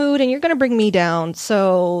in a bad mood and you're going to bring me down.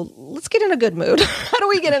 So let's get in a good mood. How do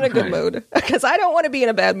we get in a good mood? Because I don't want to be in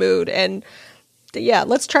a bad mood. And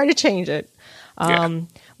let's try to change it.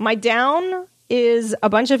 My down is a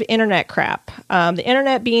bunch of internet crap. The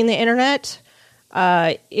internet being the internet,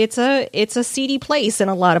 it's a seedy place in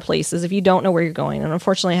a lot of places if you don't know where you're going. And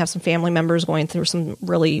unfortunately, I have some family members going through some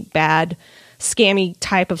really bad, scammy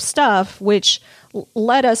type of stuff, which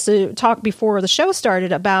led us to talk before the show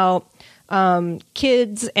started about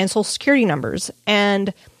kids and social security numbers.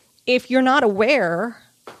 And if you're not aware,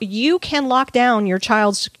 you can lock down your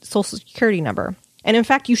child's social security number. And in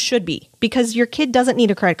fact, you should be, because your kid doesn't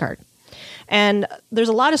need a credit card. And there's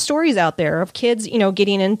a lot of stories out there of kids,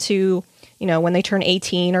 getting into, when they turn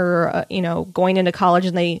 18 or, going into college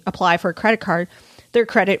and they apply for a credit card, their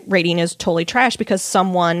credit rating is totally trash because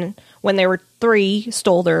someone, when they were 3,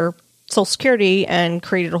 stole their social security and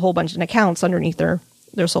created a whole bunch of accounts underneath their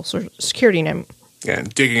social security name. Yeah,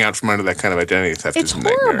 and digging out from under that kind of identity theft is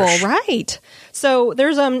horrible, nightmarish. Right? So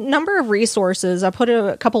there's a number of resources. I put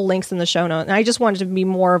a couple links in the show note, and I just wanted to be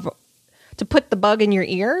to put the bug in your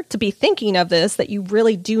ear, to be thinking of this, that you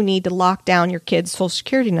really do need to lock down your kid's social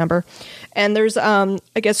security number. And there's,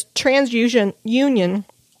 TransUnion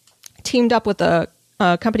teamed up with a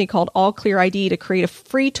company called All Clear ID to create a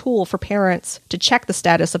free tool for parents to check the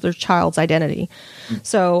status of their child's identity.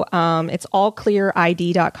 So it's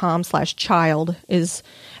allclearid.com/child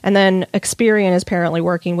and then Experian is apparently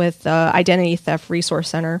working with Identity Theft Resource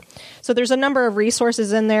Center. So there's a number of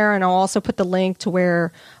resources in there, and I'll also put the link to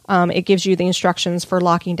where it gives you the instructions for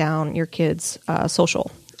locking down your kids' social.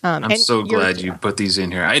 I'm so glad you put these in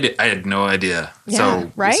here. I had no idea. Yeah,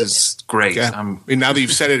 so right? This is great. Yeah. Now that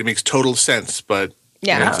you've said it makes total sense, but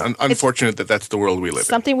Yeah. it's unfortunate that that's the world we live in.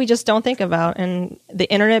 Something we just don't think about. And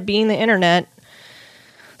the internet being the internet,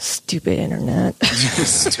 stupid internet.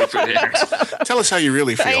 Stupid internet. Tell us how you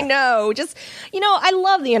really feel. I know. Just, I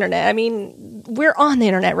love the internet. I mean, we're on the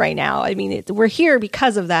internet right now. I mean, we're here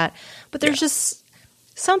because of that. But there's just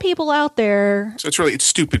some people out there. So it's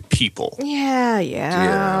stupid people.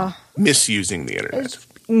 Yeah. Misusing the internet. It's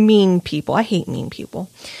mean people. I hate mean people.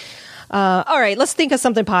 All right, let's think of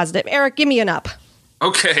something positive. Eric, give me an up.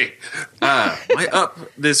 Okay. My up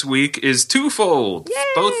this week is twofold. Yay!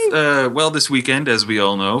 Both, this weekend, as we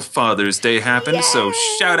all know, Father's Day happened. Yay! So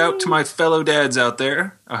shout out to my fellow dads out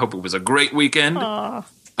there. I hope it was a great weekend. I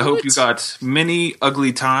hope you got many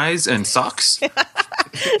ugly ties and socks.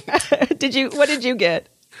 What did you get?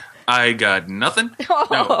 I got nothing.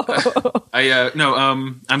 No.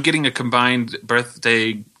 I'm getting a combined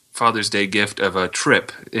Father's Day gift of a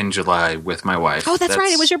trip in July with my wife. Oh, that's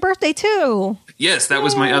right. It was your birthday, too. Yes, that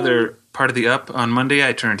was my other part of the up. On Monday,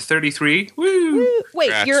 I turned 33. Woo! Wait,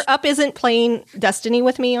 Congrats. your up isn't playing Destiny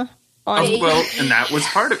with me? And that was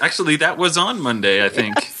part of... Actually, that was on Monday, I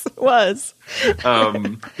think. Yes, it was.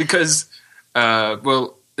 Because, I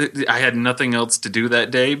had nothing else to do that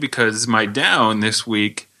day because my down this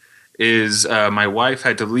week is my wife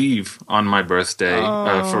had to leave on my birthday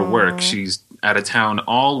for work. She's out of town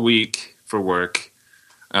all week for work,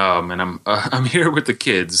 and I'm here with the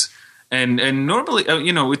kids. And normally,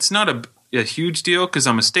 it's not a huge deal because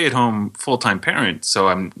I'm a stay-at-home full-time parent, so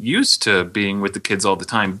I'm used to being with the kids all the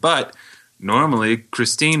time. But normally,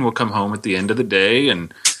 Christine will come home at the end of the day,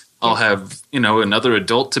 and I'll have, another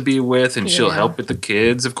adult to be with, and she'll help with the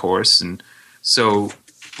kids, of course. And so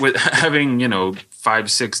with having,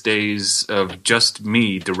 5-6 days of just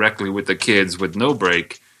me directly with the kids with no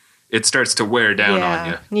break, it starts to wear down on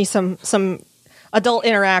you. Need some adult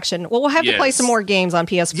interaction. Well, we'll have to play some more games on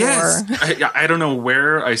PS4. Yes. I don't know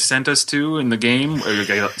where I sent us to in the game. I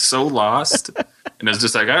got so lost. And I was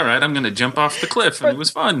just like, all right, I'm going to jump off the cliff. And it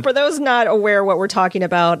was fun. For those not aware what we're talking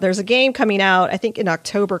about, there's a game coming out, I think in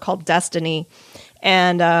October, called Destiny.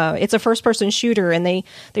 And it's a first-person shooter. And they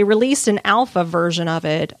released an alpha version of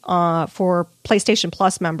it for PlayStation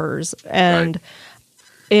Plus members. And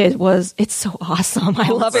it's so awesome. I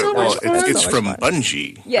love it. Well, it's from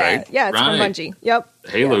Bungie, right? Yeah, it's from Bungie. Yep.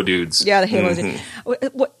 The Halo dudes. Yeah, the Halo dudes.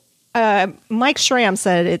 Mike Schramm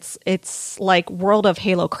said it's like World of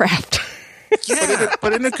Halo Craft. Yeah,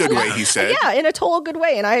 but in a good way, he said. Yeah, in a total good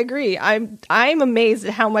way, and I agree. I'm amazed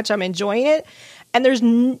at how much I'm enjoying it. And there's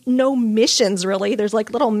no missions, really. There's like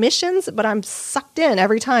little missions, but I'm sucked in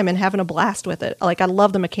every time and having a blast with it. Like, I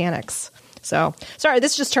love the mechanics. So, sorry,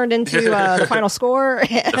 this just turned into the final score.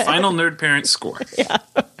 The final Nerd Parent score. Yeah.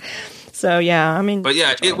 So, yeah, I mean. But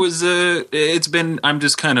yeah, it was, it's been, I'm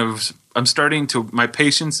starting to, my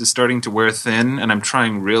patience is starting to wear thin, and I'm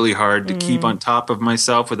trying really hard to keep on top of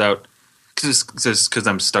myself without, just because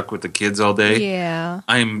I'm stuck with the kids all day. Yeah.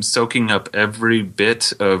 I'm soaking up every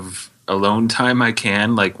bit of alone time I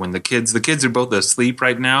can. Like when the kids are both asleep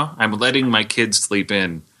right now, I'm letting my kids sleep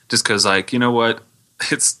in just because, like, you know what?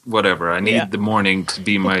 It's whatever. I need the morning to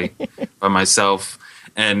be by myself,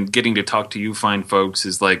 and getting to talk to you fine folks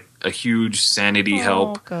is like a huge sanity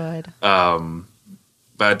help. Good.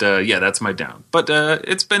 But yeah, that's my down. But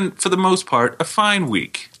it's been, for the most part, a fine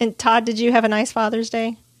week. And Todd, did you have a nice Father's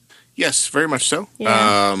Day? Yes, very much so.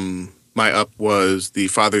 Yeah. My up was the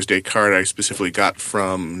Father's Day card I specifically got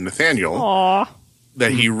from Nathaniel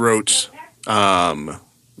that he wrote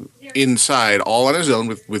inside all on his own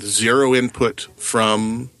with zero input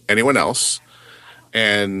from anyone else.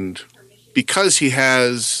 And because he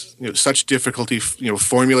has such difficulty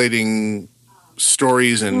formulating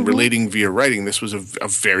stories and relating via writing, this was a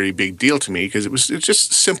very big deal to me because it's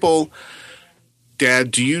just simple.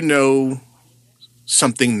 Dad, do you know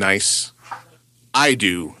something nice? I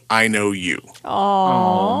do. I know you.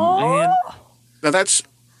 Oh, man. Now that's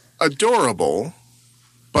adorable,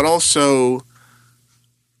 but also,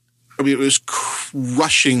 I mean, it was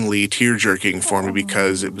crushingly tear-jerking for me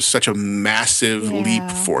because it was such a massive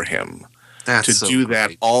leap for him to do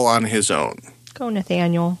that all on his own. Go,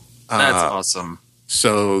 Nathaniel. That's awesome.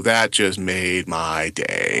 So that just made my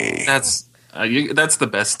day. That's the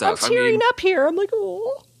best stuff. I'm tearing up here. I'm like,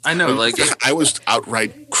 oh. I know, like I was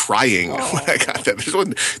outright crying when I got that. This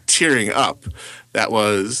wasn't tearing up. That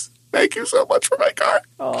was, thank you so much for my car.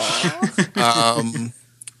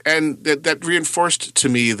 And that reinforced to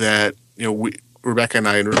me that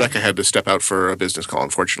Rebecca had to step out for a business call,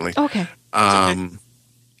 unfortunately. Okay.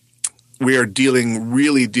 We are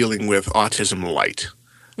really dealing with autism light,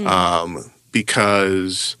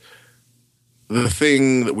 because the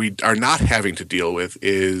thing that we are not having to deal with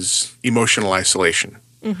is emotional isolation.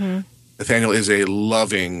 Mm-hmm. Nathaniel is a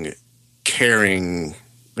loving, caring,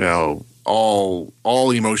 all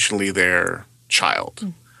emotionally there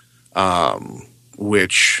child,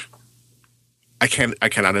 which I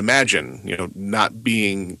cannot imagine, not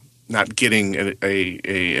getting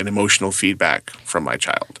an emotional feedback from my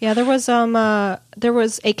child. Yeah, there was a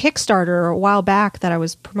Kickstarter a while back that I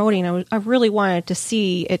was promoting. I really wanted to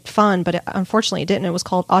see it fun, but unfortunately it didn't. It was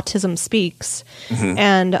called Autism Speaks,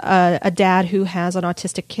 and a dad who has an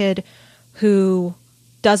autistic kid who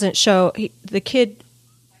doesn't show the kid.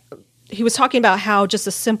 He was talking about how just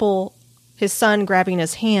a simple his son grabbing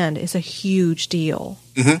his hand is a huge deal,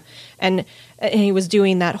 and he was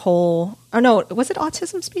doing that whole. Oh no, was it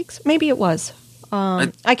Autism Speaks? Maybe it was.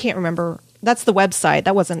 I can't remember. That's the website.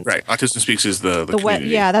 That wasn't right. Autism Speaks is the community.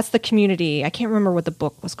 Yeah, that's the community. I can't remember what the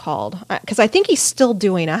book was called because I think he's still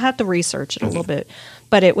doing. I have to research it a little bit,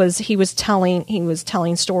 but he was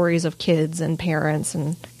telling stories of kids and parents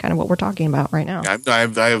and kind of what we're talking about right now.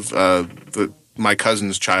 My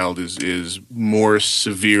cousin's child is more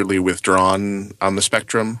severely withdrawn on the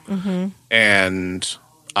spectrum, and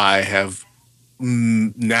I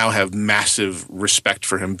now have massive respect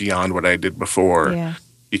for him beyond what I did before. Yeah.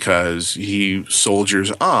 because he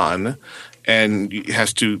soldiers on and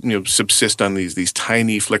has to subsist on these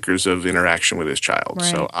tiny flickers of interaction with his child. Right.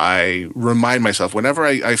 So I remind myself whenever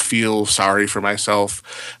I feel sorry for myself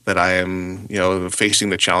that I am facing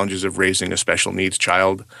the challenges of raising a special needs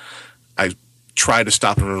child, I try to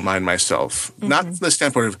stop and remind myself, not from the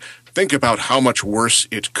standpoint of think about how much worse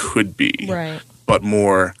it could be, Right. but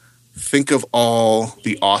more think of all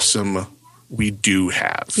the awesome we do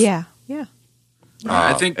have. Yeah.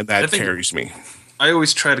 I think that carries me. I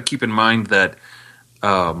always try to keep in mind that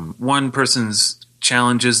one person's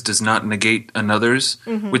challenges does not negate another's.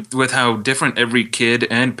 With how different every kid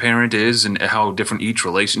and parent is, and how different each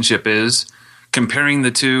relationship is. Comparing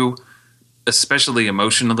the two, especially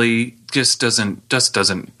emotionally, just doesn't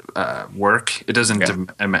work. It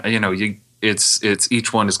doesn't. It's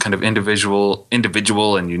each one is kind of individual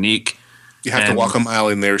and unique. You have to walk a mile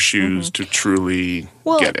in their shoes to truly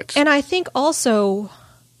get it. And I think also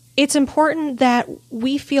it's important that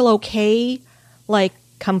we feel okay, like,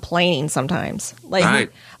 complaining sometimes. Like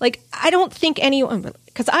I don't think anyone,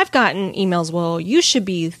 because I've gotten emails, well, you should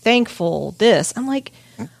be thankful this. I'm like,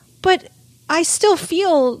 but I still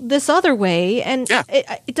feel this other way, and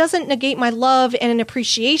it doesn't negate my love and an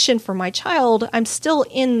appreciation for my child. I'm still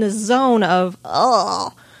in the zone of,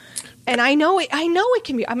 and I know it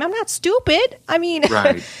can be. I'm not stupid. I mean,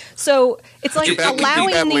 Right. So it's like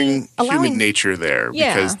allowing human nature there,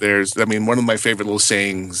 because there's. I mean, one of my favorite little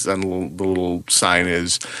sayings on the little sign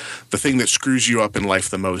is, "The thing that screws you up in life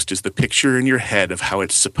the most is the picture in your head of how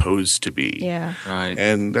it's supposed to be." Yeah. Right.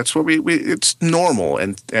 And that's what we. It's normal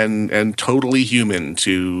and totally human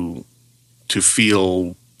to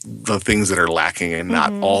feel the things that are lacking and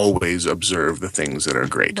not always observe the things that are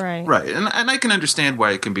great. Right. Right, and I can understand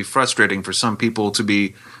why it can be frustrating for some people to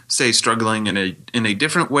be, say, struggling in a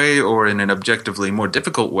different way or in an objectively more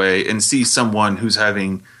difficult way, and see someone who's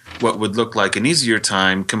having what would look like an easier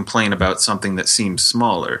time complain about something that seems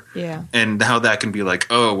smaller. Yeah. And how that can be like,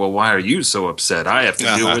 oh, well, why are you so upset? I have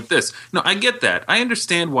to deal with this. No, I get that. I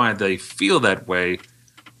understand why they feel that way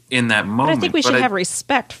in that moment. But I think we should have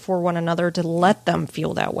respect for one another to let them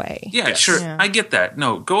feel that way. Yeah, sure. Yeah. I get that.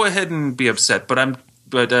 No, go ahead and be upset. But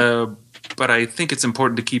I think it's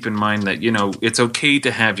important to keep in mind that, it's okay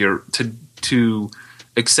to have to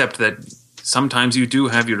accept that sometimes you do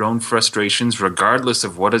have your own frustrations, regardless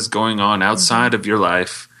of what is going on outside of your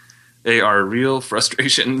life. They are real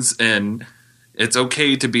frustrations, and it's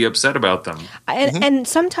okay to be upset about them. And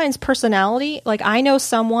sometimes personality, like I know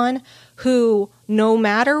someone who, no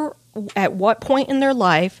matter at what point in their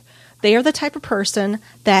life, they are the type of person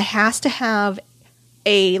that has to have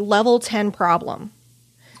a level 10 problem.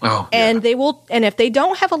 Oh, And they will, and if they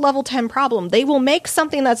don't have a level 10 problem, they will make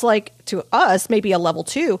something that's like, to us, maybe a level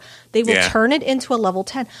 2. They will turn it into a level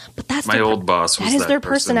 10. But that's my old boss was that is that their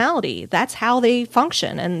person. Personality. That's how they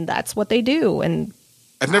function, and that's what they do. And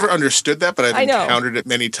I've never understood that, but I've encountered it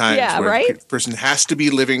many times. Yeah, where right? a person has to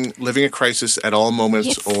be living a crisis at all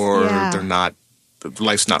moments, or they're not.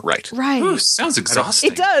 Life's not right. Right. Ooh, sounds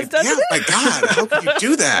exhausting. It does, doesn't it? My God, how could you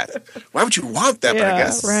do that? Why would you want that? But I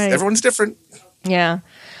guess everyone's different. Yeah.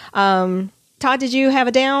 Todd, did you have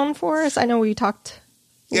a down for us? I know we talked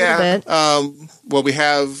a little bit. Well, we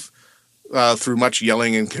have, through much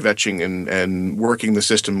yelling and kvetching and working the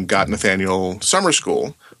system, got Nathaniel summer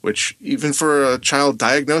school, which even for a child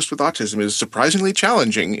diagnosed with autism is surprisingly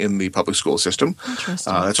challenging in the public school system.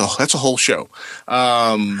 Interesting. That's a whole show.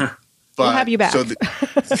 We'll have you back. So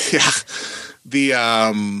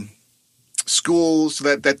the schools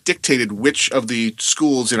that dictated which of the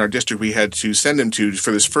schools in our district we had to send him to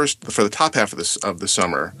for the top half of the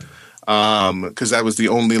summer, because that was the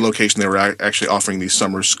only location they were actually offering the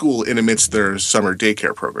summer school in amidst their summer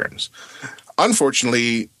daycare programs.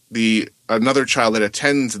 Unfortunately, another child that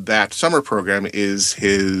attends that summer program is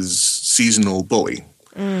his seasonal bully.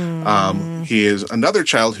 He is another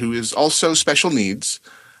child who is also special needs,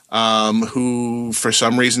 who for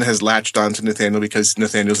some reason has latched on to Nathaniel because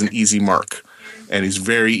Nathaniel's an easy mark, and he's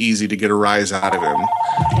very easy to get a rise out of him.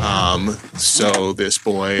 So this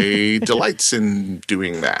boy delights in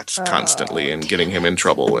doing that constantly and getting him in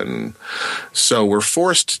trouble. And so we're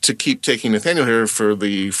forced to keep taking Nathaniel here for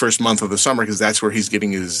the first month of the summer because that's where he's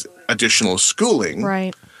getting his additional schooling.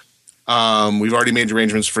 Right. We've already made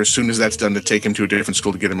arrangements for as soon as that's done to take him to a different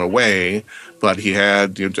school to get him away. But he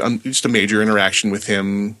had just a major interaction with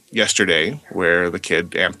him yesterday where the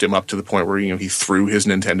kid amped him up to the point where he threw his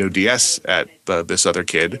Nintendo DS at this other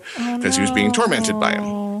kid because he was being tormented by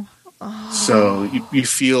him. So you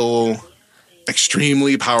feel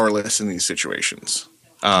extremely powerless in these situations.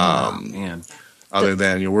 Man. other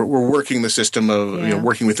than we're working the system of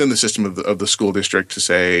working within the system of the school district to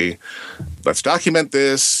say, let's document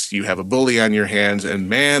this. You have a bully on your hands, and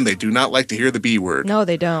man, they do not like to hear the B word. No,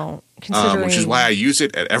 they don't. Which is why I use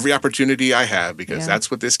it at every opportunity I have, because that's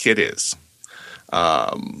what this kid is.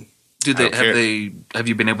 Have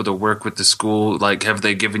you been able to work with the school? Like, have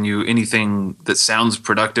they given you anything that sounds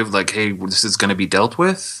productive? Like, hey, this is going to be dealt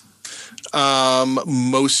with?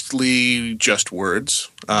 Mostly just words,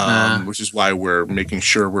 which is why we're making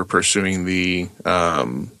sure we're pursuing the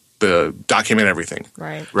document everything.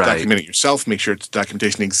 Right. Document it yourself. Make sure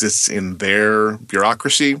documentation exists in their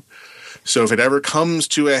bureaucracy. So if it ever comes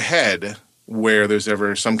to a head where there's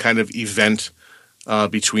ever some kind of event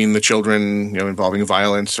between the children, involving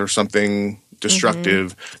violence or something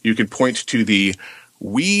destructive, you could point to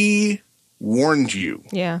we warned you,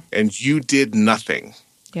 and you did nothing.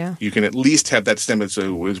 Yeah, you can at least have that stem.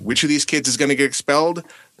 So, which of these kids is going to get expelled?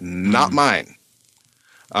 Not mine.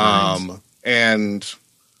 And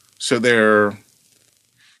so there.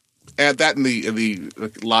 Add that in the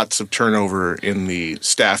lots of turnover in the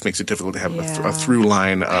staff makes it difficult to have a through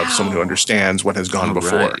line of someone who understands what has gone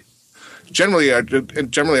before. Right. Generally,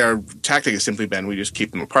 our tactic has simply been we just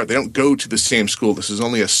keep them apart. They don't go to the same school. This is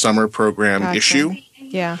only a summer program issue.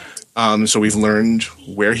 Yeah. So we've learned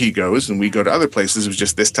where he goes, and we go to other places. It was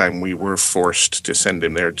just this time we were forced to send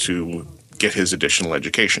him there to get his additional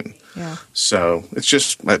education. Yeah. So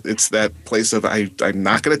it's that place of I'm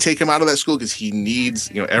not going to take him out of that school because he needs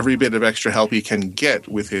every bit of extra help he can get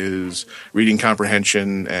with his reading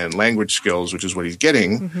comprehension and language skills, which is what he's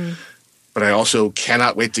getting. Mm-hmm. But I also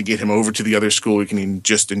cannot wait to get him over to the other school. We can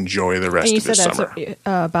just enjoy the rest of his summer.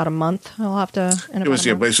 About a month. I'll have to.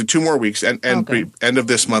 So 2 more weeks, and end of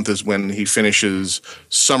this month is when he finishes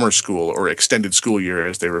summer school or extended school year,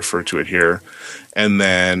 as they refer to it here, and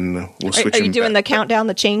then we'll switch. Are you doing the countdown,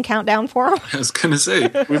 the chain countdown for him? I was going to say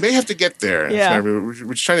we may have to get there. Yeah,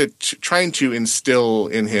 we're trying to instill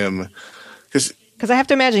in him because I have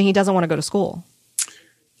to imagine he doesn't want to go to school.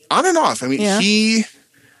 On and off. I mean,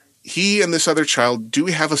 He and this other child do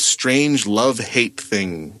have a strange love-hate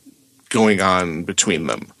thing going on between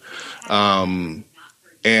them.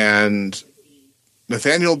 And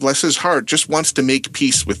Nathaniel, bless his heart, just wants to make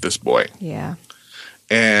peace with this boy. Yeah.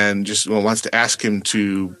 And just wants to ask him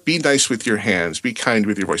to be nice with your hands, be kind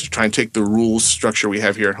with your voice, try and take the rules structure we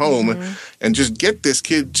have here at home and just get this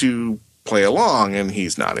kid to play along, and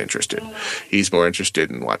he's not interested. He's more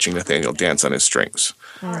interested in watching Nathaniel dance on his strings,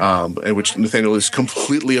 which Nathaniel is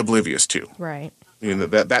completely oblivious to. Right.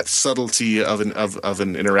 That subtlety of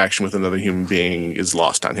an interaction with another human being is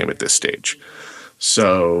lost on him at this stage.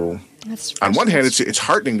 So, on one hand, it's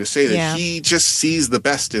heartening to say that he just sees the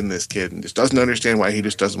best in this kid and just doesn't understand why he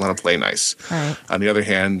just doesn't want to play nice. Right. On the other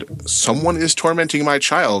hand, someone is tormenting my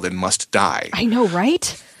child and must die. I know,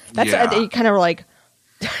 right? That's you kind of like.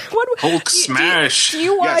 Hulk smash. Do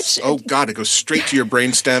you watch? Yes. Oh God! It goes straight to your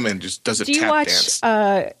brainstem and just does a tap dance.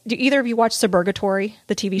 Do either of you watch Suburgatory,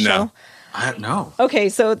 the TV show? No. Okay,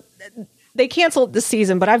 so they canceled this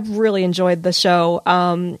season, but I've really enjoyed the show.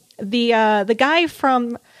 The guy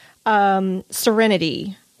from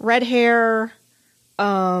Serenity, red hair.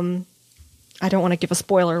 I don't want to give a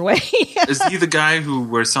spoiler away. Is he the guy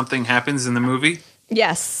where something happens in the movie?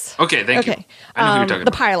 Yes. Okay, thank you. I know who you're talking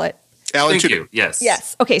about. The pilot. Alan Thank you. Yes.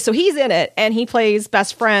 Yes. Okay, so he's in it, and he plays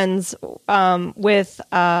best friends with.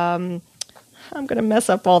 I'm going to mess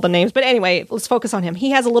up all the names, but anyway, let's focus on him.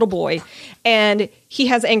 He has a little boy, and he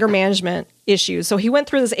has anger management issues. So he went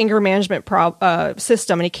through this anger management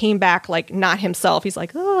system, and he came back like not himself. He's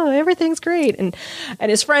like, "Oh, everything's great," and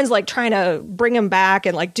his friends like trying to bring him back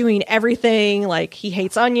and like doing everything. Like he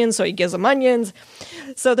hates onions, so he gives them onions.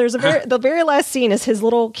 So there's the very last scene is his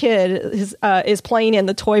little kid is playing in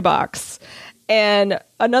the toy box, and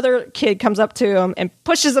another kid comes up to him and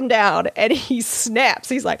pushes him down, and he snaps.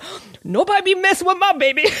 He's like, "Nobody be messing with my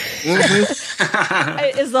baby."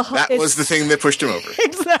 Mm-hmm. That was the thing that pushed him over.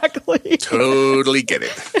 Exactly. Totally get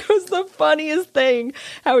it. It was the funniest thing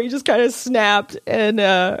how he just kind of snapped and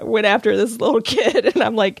went after this little kid, and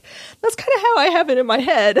I'm like, that's kind of how I have it in my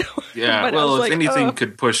head. Yeah. Well, if anything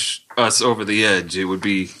could push us over the edge, it would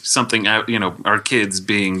be something out. Our kids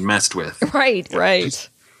being messed with. Right. Right.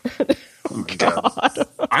 Oh my God.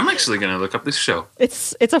 I'm actually going to look up this show.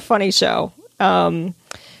 It's a funny show.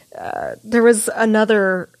 There was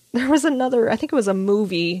another, I think it was a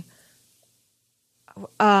movie.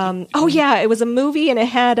 It was a movie, and it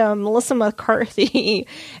had Melissa McCarthy,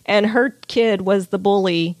 and her kid was the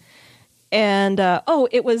bully. And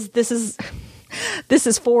it was This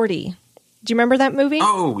Is 40. Do you remember that movie?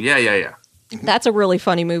 Oh, yeah. That's a really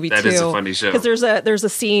funny movie too. That is a funny show. Because there's a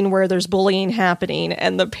scene where there's bullying happening,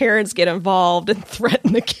 and the parents get involved and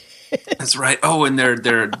threaten the kid. That's right. Oh, and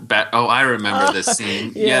they're I remember this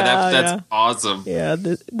scene. That's awesome. Yeah,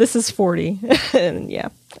 this is 40, and yeah,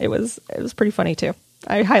 it was pretty funny too.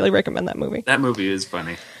 I highly recommend that movie. That movie is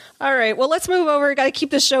funny. All right, well, let's move over. Got to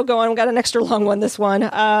keep this show going. We got an extra long one. This one.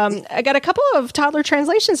 I got a couple of toddler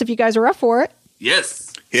translations. If you guys are up for it.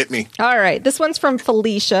 Yes. Hit me. All right. This one's from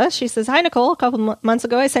Felicia. She says, "Hi, Nicole. A couple months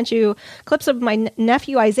ago, I sent you clips of my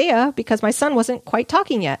nephew Isaiah because my son wasn't quite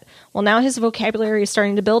talking yet. Well, now his vocabulary is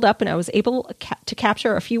starting to build up, and I was able to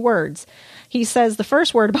capture a few words. He says the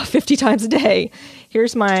first word about 50 times a day.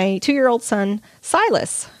 Here's my 2-year-old son,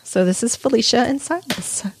 Silas." So this is Felicia and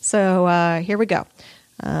Silas. So here we go.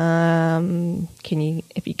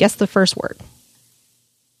 If you guess the first word,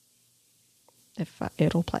 if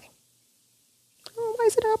it'll play. Why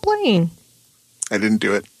is it not playing? I didn't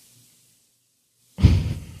do it.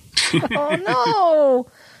 Oh, no.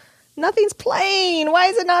 Nothing's playing. Why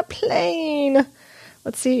is it not playing?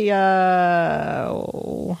 Let's see.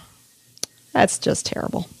 That's just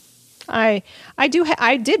terrible. I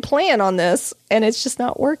did plan on this, and it's just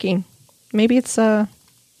not working. Maybe it's...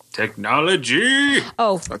 Technology.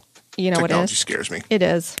 Oh, you know what it is? Technology scares me. It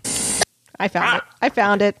is. I found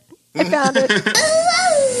it.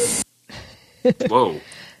 Whoa.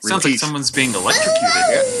 Sounds like someone's being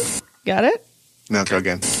electrocuted. Yeah. Got it? Now go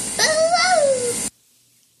again.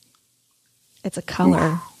 It's a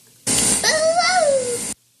color.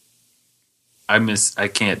 I don't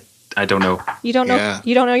know. You don't know? Yeah.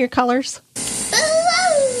 You don't know your colors?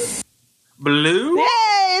 Blue?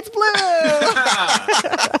 Yay, it's blue!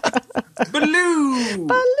 Blue!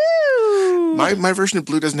 Blue! My version of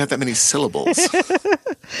blue doesn't have that many syllables.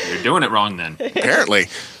 You're doing it wrong then. Apparently.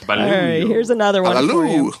 Blue. All right, here's another one for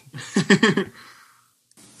you.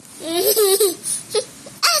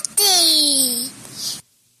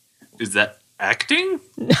 Is that acting?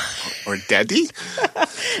 Or daddy?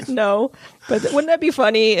 No, but wouldn't that be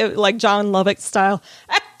funny? Like John Lovett style.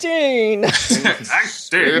 Acting!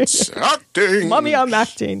 Acting. It's acting. Mommy, I'm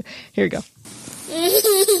acting. Here you go.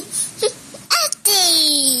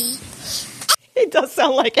 It does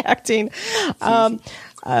sound like acting.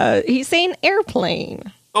 He's saying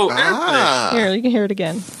airplane. Oh, airplane. Here, you can hear it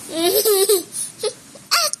again.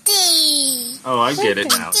 Oh, I get it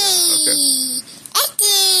now.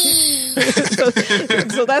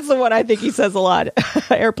 So that's the one I think he says a lot.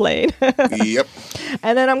 Airplane. Yep.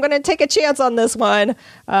 And then I'm going to take a chance on this one.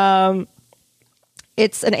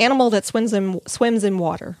 It's an animal that swims in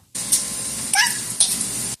water.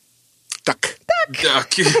 Duck.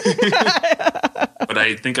 Duck. But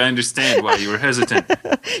I think I understand why you were hesitant.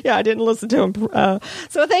 Yeah, I didn't listen to him.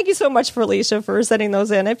 So thank you so much, Felicia, for sending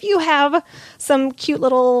those in. If you have some cute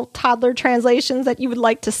little toddler translations that you would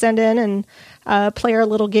like to send in and play our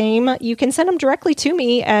little game, you can send them directly to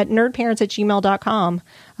me at nerdparents@gmail.com.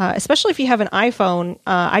 Especially if you have an iPhone,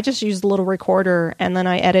 I just use the little recorder and then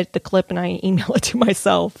I edit the clip and I email it to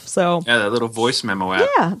myself. So Yeah, that little voice memo app.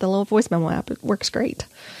 yeah, the little voice memo app, it works great.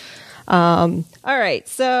 All right,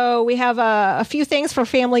 so we have a few things for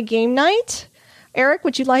family game night. Eric,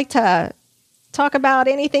 would you like to talk about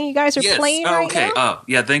anything you guys are playing right now?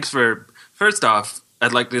 Yeah, thanks for... First off,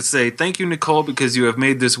 I'd like to say thank you, Nicole, because you have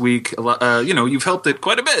made this week... you've helped it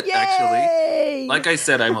quite a bit, Yay! actually. Like I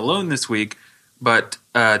said, I'm alone this week, but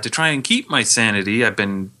to try and keep my sanity, I've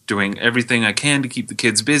been doing everything I can to keep the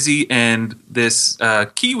kids busy, and this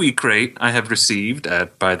Kiwi crate I have received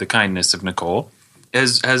by the kindness of Nicole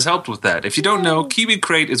has helped with that. If you don't know, Kiwi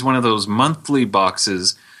Crate is one of those monthly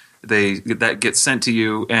boxes that get sent to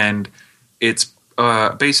you, and it's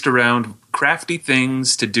based around crafty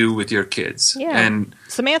things to do with your kids. Yeah. And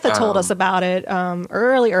Samantha told us about it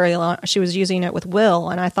early on. She was using it with Will,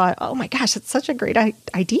 and I thought, oh my gosh, it's such a great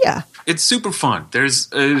idea. It's super fun. There's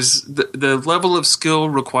the level of skill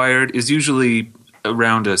required is usually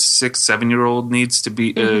around a 6-7-year-old needs to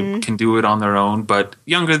be can do it on their own, but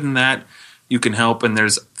younger than that, you can help, and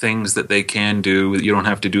there's things that they can do. You don't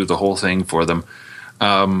have to do the whole thing for them.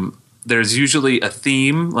 There's usually a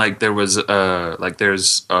theme, like there's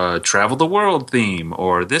a travel the world theme,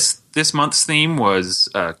 or this month's theme was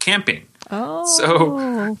camping. Oh,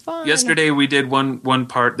 so fun. Yesterday we did one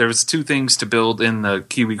part. There was 2 things to build in the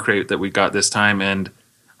Kiwi Crate that we got this time, and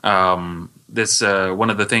this one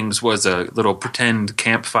of the things was a little pretend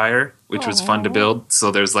campfire, which was fun to build.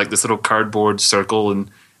 So there's like this little cardboard circle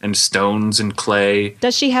and stones and clay.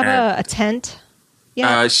 Does she have a tent?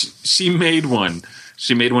 Yeah. She made one.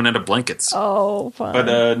 She made one out of blankets. Oh, fun.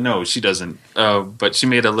 But no, she doesn't. But she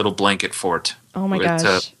made a little blanket fort Oh my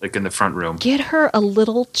gosh. Like in the front room. Get her a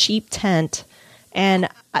little cheap tent. And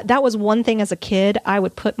that was one thing as a kid. I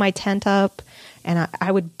would put my tent up and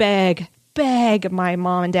I would beg my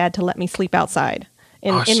mom and dad to let me sleep outside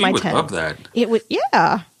in my tent. She would love that. It would,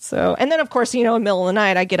 yeah. So, and then of course, in the middle of the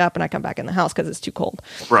night, I get up and I come back in the house because it's too cold.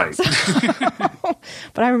 Right.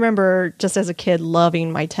 But I remember just as a kid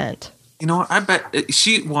loving my tent. I bet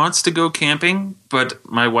she wants to go camping, but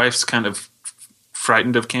my wife's kind of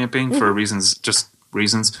frightened of camping for reasons.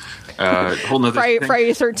 Whole nother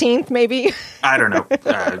Friday 13th, maybe. I don't know.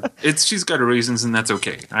 She's got her reasons, and that's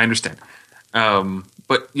okay. I understand.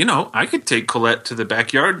 But I could take Colette to the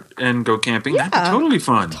backyard and go camping. Yeah, that'd be totally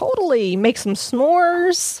fun. Totally, make some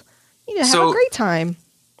s'mores. Have a great time.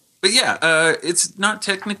 But yeah, it's not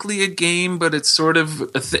technically a game, but it's sort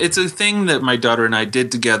of it's a thing that my daughter and I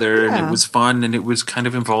did together, and it was fun, and it was kind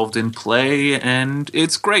of involved in play, and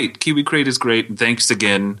it's great. Kiwi Crate is great, and thanks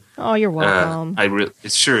again. Oh, you're welcome.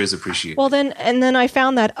 It sure is appreciated. Well, then I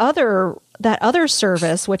found that other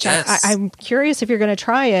service, which yes. I'm curious if you're going to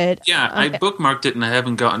try it. Yeah, I bookmarked it, and I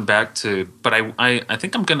haven't gotten back to, but I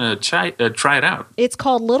think I'm going to try it out. It's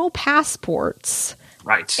called Little Passports.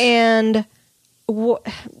 Right. And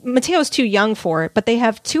Mateo's too young for it, but they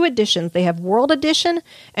have 2 editions. They have World Edition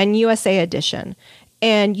and USA Edition.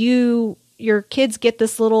 And your kids get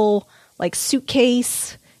this little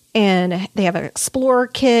suitcase, and they have an explorer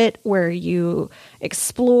kit where you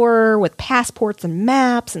explore with passports and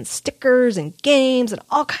maps and stickers and games and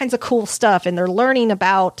all kinds of cool stuff. And they're learning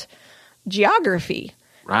about geography.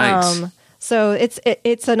 Right. So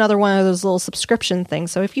it's another one of those little subscription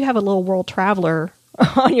things. So if you have a little world traveler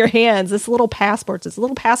on your hands, it's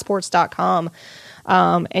littlepassports.com.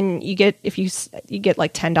 And you get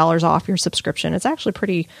like $10 off your subscription. It's actually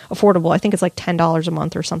pretty affordable. I think it's like $10 a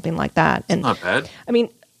month or something like that. And not bad. I mean,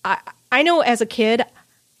 I know as a kid,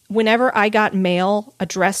 whenever I got mail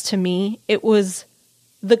addressed to me, it was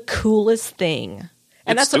the coolest thing.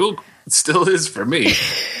 And it still is for me.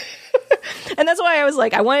 And that's why I was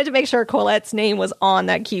like, I wanted to make sure Colette's name was on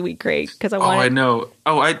that Kiwi Crate because I wanted. Oh, I know.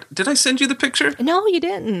 Oh, did I send you the picture? No, you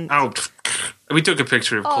didn't. Oh, we took a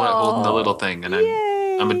picture of Colette holding the little thing, and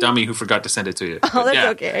I'm a dummy who forgot to send it to you. Oh, that's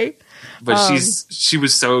okay. But she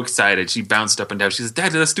was so excited. She bounced up and down. She says,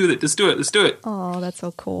 "Dad, let's do it. Let's do it. Let's do it." Oh, that's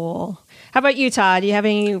so cool. How about you, Todd? Do you have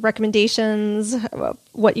any recommendations about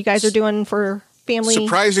what you guys are doing for family?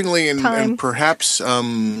 Surprisingly, and perhaps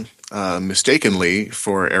mistakenly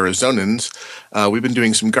for Arizonans, we've been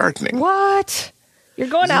doing some gardening. What? You're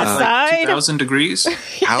going outside? Like 2,000 degrees?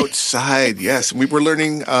 Outside, yes. We were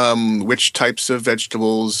learning which types of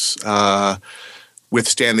vegetables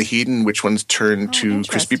withstand the heat and which ones turn to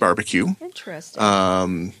crispy barbecue.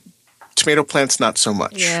 Interesting. Tomato plants, not so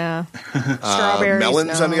much. Yeah. Strawberries,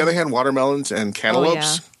 melons, on the other hand, watermelons and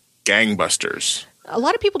cantaloupes, gangbusters. A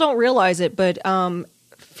lot of people don't realize it, but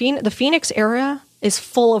the Phoenix area is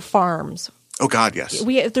full of farms. Oh, God, yes.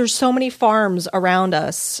 There's so many farms around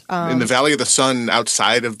us. In the Valley of the Sun,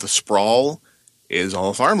 outside of the sprawl, is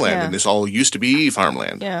all farmland, and this all used to be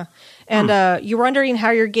farmland. Yeah. And you're wondering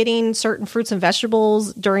how you're getting certain fruits and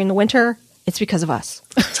vegetables during the winter? It's because of us.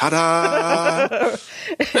 Ta-da!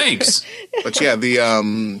 Thanks. But yeah,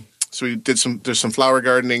 so we did there's some flower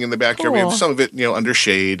gardening in the backyard. Cool. We have some of it, under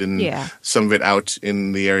shade and some of it out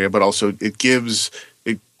in the area, but also it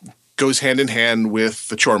goes hand in hand with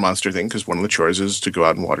the chore monster thing, because one of the chores is to go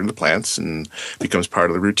out and water the plants and becomes part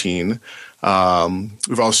of the routine.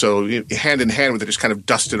 We've also, hand in hand with it, just kind of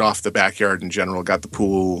dusted off the backyard in general, got the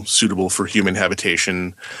pool suitable for human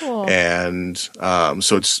habitation. Cool. And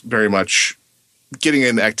so it's very much getting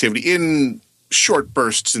in activity in short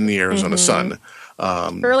bursts in the Arizona sun.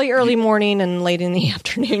 Early morning and late in the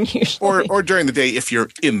afternoon usually. Or during the day if you're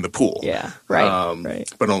in the pool. Yeah, right.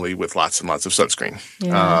 But only with lots and lots of sunscreen.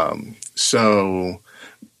 Yeah. So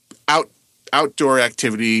outdoor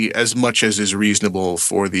activity as much as is reasonable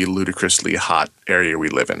for the ludicrously hot area we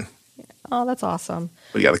live in. Oh, that's awesome.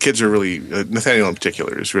 But yeah, the kids are really, Nathaniel in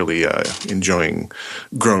particular, is really enjoying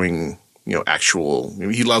growing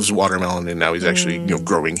he loves watermelon, and now he's actually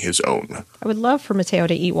growing his own. I would love for Mateo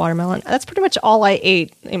to eat watermelon. That's pretty much all I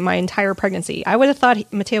ate in my entire pregnancy. I would have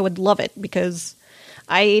thought Mateo would love it because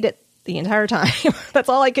I ate it the entire time. That's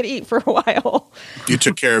all I could eat for a while. You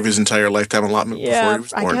took care of his entire lifetime allotment before he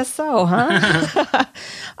was born. I guess so, huh?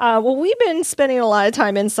 Well, we've been spending a lot of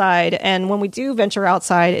time inside, and when we do venture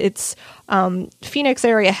outside, it's Phoenix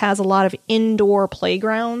area has a lot of indoor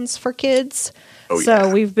playgrounds for kids. So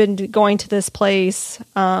we've been going to this place.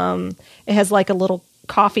 It has like a little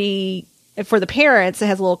coffee for the parents. It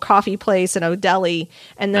has a little coffee place and a deli,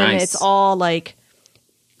 and then it's all like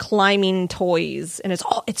climbing toys, and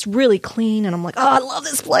it's really clean, and I'm like, oh, I love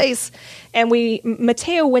this place. And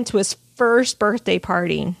Mateo went to his first birthday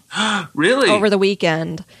party Really? over the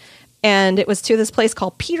weekend, and it was to this place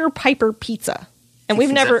called Peter Piper Pizza. And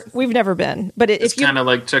we've never been, but It's kind of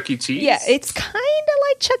like Chuck E. Cheese. yeah, it's kind of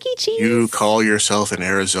like Chuck E. Cheese. You call yourself an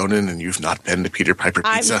Arizonan and you've not been to Peter Piper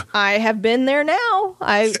Pizza? I have been there now.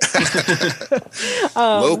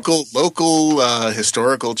 Local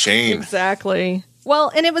historical chain. Exactly.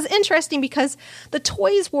 Well, and it was interesting because the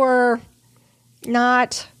toys were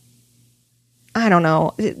not, I don't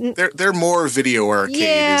know. They're more video arcade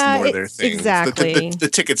is more their thing. Exactly. The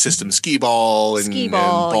ticket system, skee ball and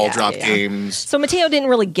ball drop games. So Mateo didn't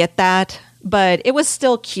really get that, but it was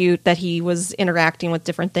still cute that he was interacting with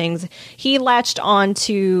different things. He latched on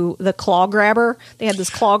to the claw grabber. They had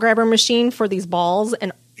this claw grabber machine for these balls,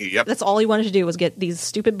 and Yep. that's all he wanted to do was get these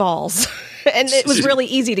stupid balls. And it was really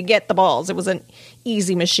easy to get the balls. It was an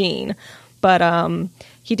easy machine. But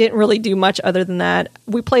he didn't really do much other than that.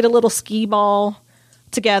 We played a little skee ball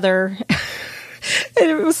together. And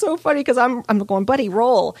it was so funny because I'm going, buddy,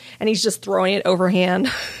 roll. And he's just throwing it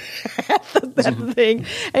overhand at the thing.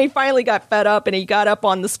 And he finally got fed up, and he got up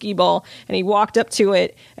on the skee ball, and he walked up to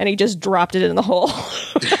it, and he just dropped it in the hole.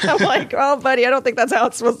 I'm like, oh, buddy, I don't think that's how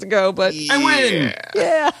it's supposed to go, but I win.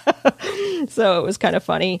 yeah. So it was kind of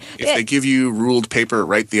funny. If they give you ruled paper,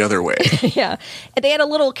 right the other way. Yeah. And they had a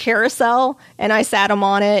little carousel, and I sat him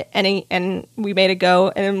on it, and we made it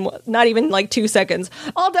go, and not even like 2 seconds.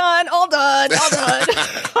 All done.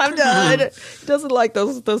 I'm done. He doesn't like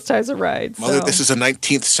those types of rides. Mother, so. this is a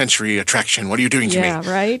 19th century attraction. What are you doing to me? Yeah,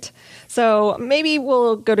 right? So maybe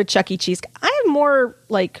we'll go to Chuck E. Cheese. I have more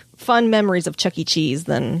like fun memories of Chuck E. Cheese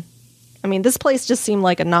than... I mean, this place just seemed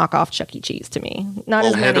like a knockoff Chuck E. Cheese to me. Not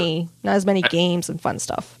as many games and fun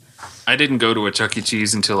stuff. I didn't go to a Chuck E.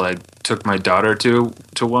 Cheese until I took my daughter to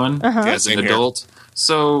one as an adult.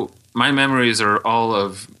 So my memories are all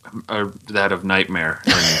of that of Nightmare.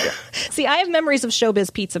 See, I have memories of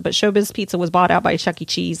Showbiz Pizza, but Showbiz Pizza was bought out by Chuck E.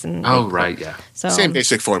 Cheese. And right, yeah. So Same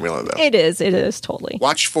basic formula, though. It is totally.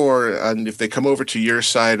 Watch for, if they come over to your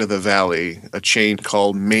side of the valley, a chain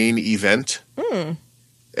called Main Event.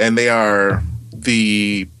 And they are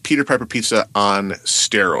the Peter Piper Pizza on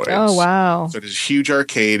steroids. Oh, wow. So it is a huge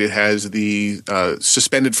arcade. It has the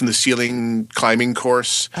suspended from the ceiling climbing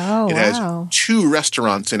course. Oh, it has 2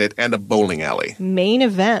 restaurants in it and a bowling alley. Main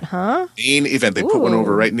Event, huh? Main Event. They put one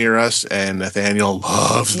over right near us, and Nathaniel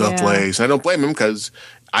loves the place. And I don't blame him because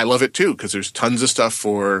I love it too, because there's tons of stuff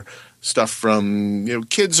from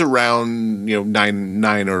kids around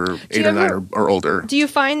 9 or 8 or 9 or older. Do you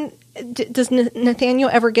find... Does Nathaniel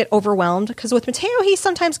ever get overwhelmed? Because with Mateo, he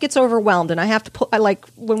sometimes gets overwhelmed, and I have to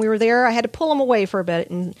when we were there, I had to pull him away for a bit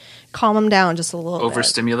and calm him down just a little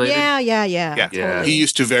Overstimulated? bit. Yeah. Totally. He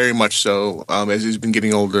used to very much so. As he's been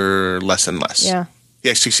getting older, less and less. Yeah. He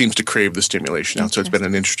actually seems to crave the stimulation now, so it's been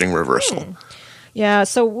an interesting reversal. Yeah,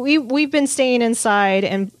 so we've been staying inside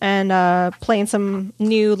and playing some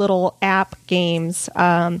new little app games.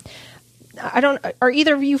 Are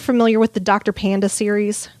either of you familiar with the Dr. Panda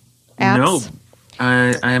series? Apps? No,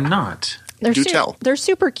 I am not. They're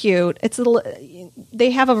super cute. They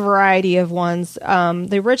have a variety of ones.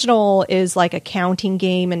 The original is like a counting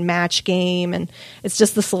game and match game, and it's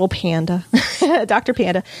just this little panda, Dr.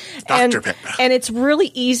 Panda. Panda. And it's really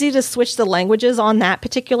easy to switch the languages on that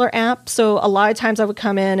particular app. So a lot of times I would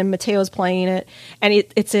come in and Mateo's playing it, and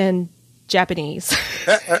it's in Japanese.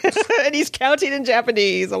 And he's counting in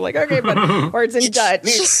Japanese. I'm like, okay, but or it's in Dutch.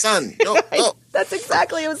 Son. No. That's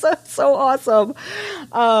exactly. It was so awesome.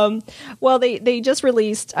 Well, they just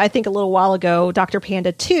released, I think, a little while ago, Dr.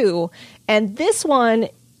 Panda 2, and this one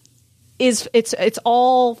it's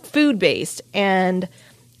all food based, and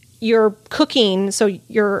you're cooking. So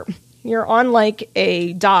you're on like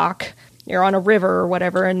a dock, you're on a river or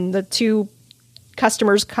whatever, and the two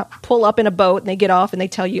customers pull up in a boat and they get off and they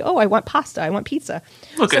tell you, oh, I want pasta, I want pizza.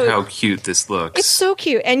 Look at how cute this looks. It's so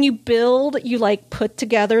cute. And you put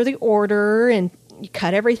together the order and you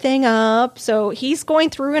cut everything up. So he's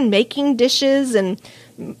going through and making dishes and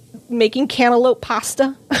making cantaloupe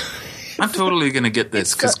pasta. I'm totally going to get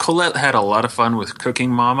this because Colette had a lot of fun with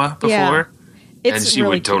Cooking Mama before. Yeah. And she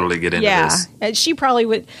really would totally get into this. Yeah, and she probably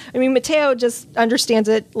would. I mean, Mateo just understands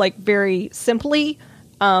it very simply.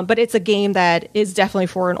 But it's a game that is definitely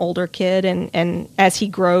for an older kid, and as he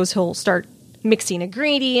grows, he'll start mixing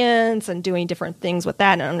ingredients and doing different things with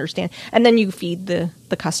that and understand. And then you feed the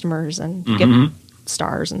customers and get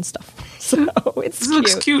stars and stuff. So it's cute.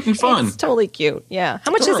 Looks cute and fun. It's totally cute. Yeah.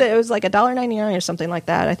 How much is it? It was like $1.99 or something like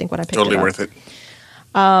that. I think when I picked it up. Totally worth it.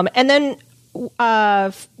 And then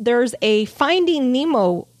there's a Finding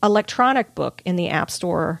Nemo electronic book in the App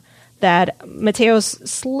Store that Mateo's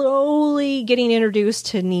slowly getting introduced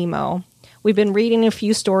to Nemo. We've been reading a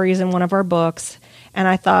few stories in one of our books, and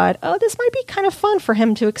I thought, oh, this might be kind of fun for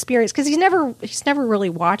him to experience, because he's never really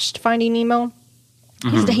watched Finding Nemo.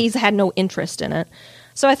 He's had no interest in it.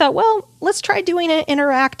 So I thought, well, let's try doing an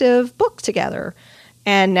interactive book together.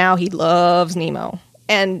 And now he loves Nemo.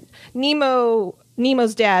 And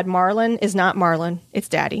Nemo's dad, Marlin, is not Marlin. It's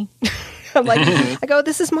Daddy. I'm like, I go,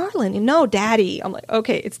 this is Marlin. No, Daddy. I'm like,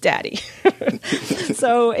 okay, it's Daddy.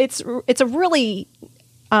 So it's a really,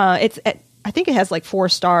 I think it has like 4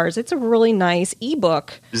 stars. It's a really nice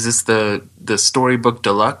ebook. Is this the Storybook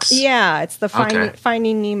Deluxe? Yeah, it's the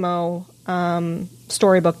Finding Nemo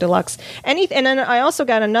Storybook Deluxe. And then I also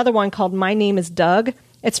got another one called My Name is Doug.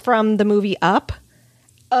 It's from the movie Up.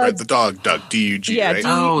 Right, the dog, Doug, D-U-G, yeah,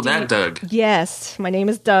 right? That Doug. Yes, my name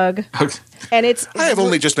is Doug. And I have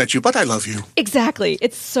only just met you, but I love you. Exactly.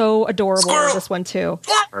 It's so adorable, Squirrel. this one, too.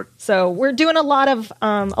 So we're doing a lot of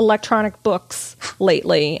electronic books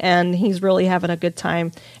lately, and he's really having a good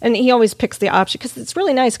time. And he always picks the option, because it's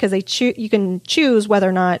really nice, because you can choose whether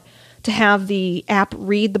or not to have the app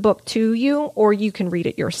read the book to you, or you can read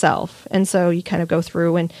it yourself. And so you kind of go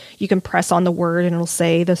through and you can press on the word and it'll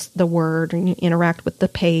say the word, and you interact with the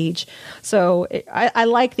page. So I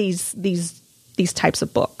like these types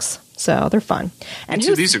of books. So they're fun. And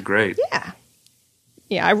these are great. Yeah.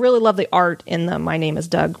 Yeah, I really love the art in the My Name is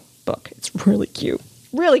Doug book. It's really cute.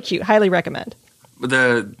 Really cute. Highly recommend.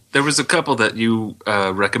 There was a couple that you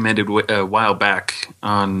recommended a while back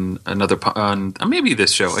on on maybe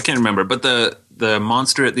this show, I can't remember, but the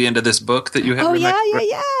monster at the end of this book that you had. Oh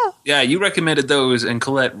yeah. You recommended those, and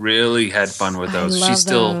Colette really had fun with those. She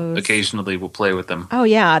still occasionally will play with them. Oh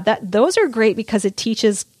yeah, those are great because it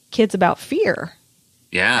teaches kids about fear.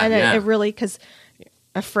 Yeah, and it really, because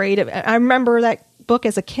afraid of. I remember that book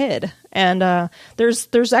as a kid, and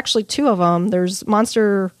there's actually 2 of them. There's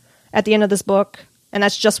Monster at the end of this book. And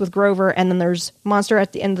that's just with Grover. And then there's Monster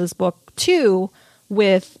at the end of this book, 2,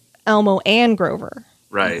 with Elmo and Grover.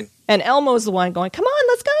 Right. And Elmo's the one going, come on,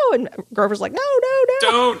 let's go. And Grover's like, no.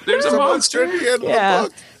 Don't. There's a monster at the end of the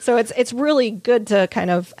book. So it's really good to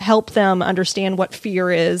kind of help them understand what fear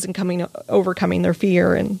is and overcoming their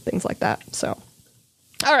fear and things like that. So,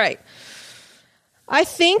 all right. I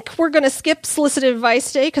think we're going to skip solicited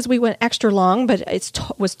advice today because we went extra long, but it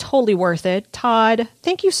was totally worth it. Todd,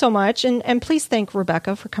 thank you so much. And please thank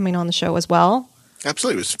Rebecca for coming on the show as well.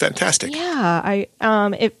 Absolutely. It was fantastic. Yeah.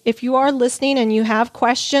 If you are listening and you have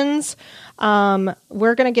questions,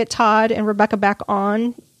 we're going to get Todd and Rebecca back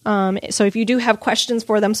on. So if you do have questions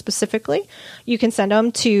for them specifically, you can send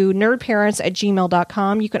them to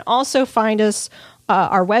nerdparents@gmail.com. You can also find us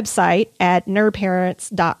our website at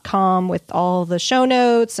nerdparents.com with all the show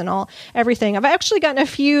notes and everything. I've actually gotten a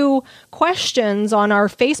few questions on our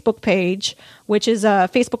Facebook page, which is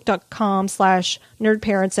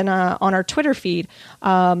facebook.com/nerdparents, and on our Twitter feed.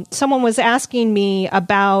 Someone was asking me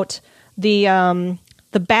about the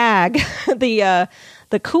bag, the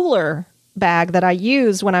cooler bag that I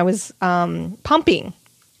used when I was pumping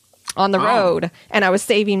on the road, and I was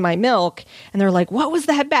saving my milk, and they're like, what was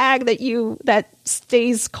that bag that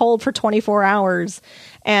stays cold for 24 hours?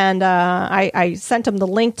 And I sent them the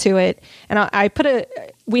link to it, and I put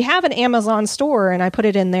we have an Amazon store, and I put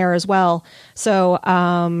it in there as well. So,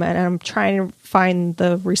 and I'm trying to find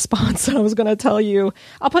the response that I was going to tell you.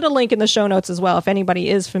 I'll put a link in the show notes as well, if anybody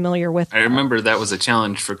is familiar with I remember that was a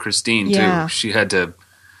challenge for Christine, too. She had to,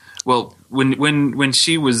 well, when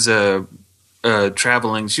she was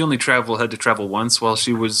traveling, she only had to travel once while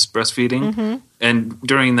she was breastfeeding, and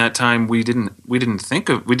during that time we didn't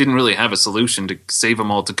really have a solution to save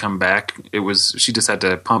them all to come back. She just had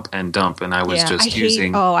to pump and dump, and I was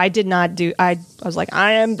using. I did not do. I was like,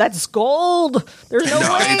 that's gold. There's no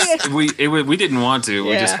way. We didn't want to.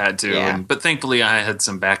 Yeah, we just had to. yeah. But thankfully, I had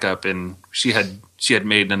some backup, and she had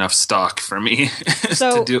made enough stock for me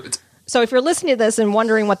to do it. So if you're listening to this and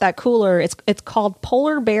wondering what that cooler, it's called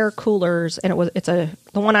Polar Bear Coolers, and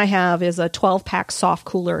the one I have is a 12-pack soft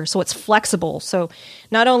cooler, so it's flexible. So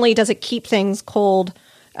not only does it keep things cold,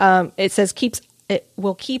 it says it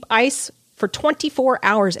will keep ice for 24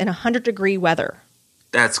 hours in 100-degree weather.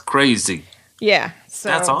 That's crazy. Yeah, so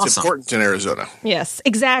that's awesome. It's important in Arizona. Yes,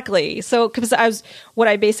 exactly. So because what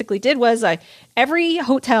I basically did was every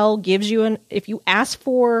hotel gives you if you ask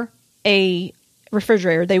for a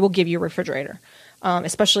refrigerator, they will give you a refrigerator,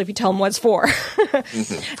 especially if you tell them what it's for.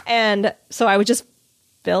 And so I would just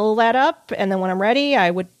fill that up, and then when I'm ready,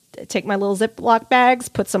 I would take my little Ziploc bags,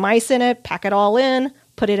 put some ice in it, pack it all in,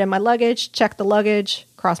 put it in my luggage, check the luggage,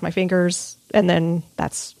 cross my fingers, and then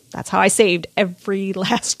that's how I saved every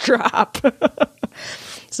last drop.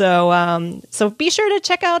 So be sure to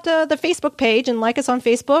check out the Facebook page and like us on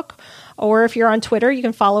Facebook. Or if you're on Twitter, you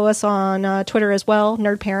can follow us on Twitter as well,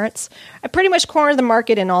 Nerd Parents. I pretty much corner the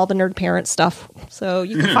market in all the Nerd Parent stuff. So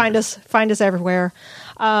you can find us everywhere.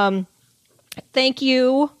 Thank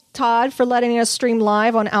you, Todd, for letting us stream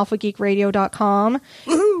live on alphageekradio.com.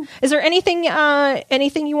 Woohoo! Is there anything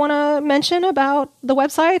you want to mention about the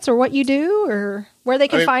websites or what you do or where they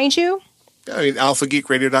can find you?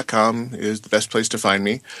 alphageekradio.com is the best place to find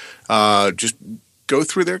me. Just go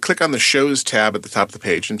through there, click on the shows tab at the top of the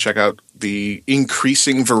page, and check out the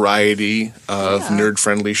increasing variety of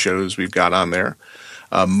nerd-friendly shows we've got on there.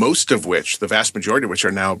 Most of which, the vast majority of which,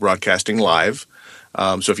 are now broadcasting live.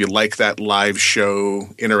 So if you like that live show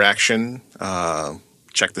interaction,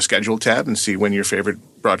 check the schedule tab and see when your favorite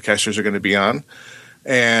broadcasters are going to be on.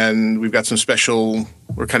 And we've got some special,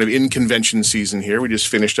 we're kind of in convention season here. We just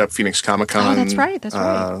finished up Phoenix Comic-Con that's right.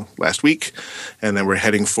 Last week. And then we're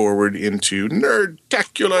heading forward into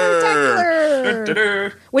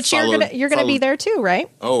Nerdtacular. Which you're gonna be there too, right?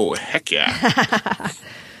 Oh, heck yeah.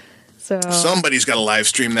 So somebody's got to live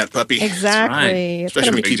stream that puppy. Exactly. Right.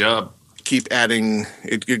 Especially when big job. Keep adding.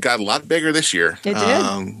 It got a lot bigger this year. It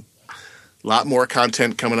did. A lot more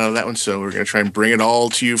content coming out of that one, so we're going to try and bring it all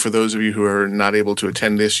to you. For those of you who are not able to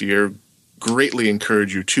attend this year, greatly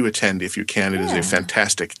encourage you to attend if you can. It is a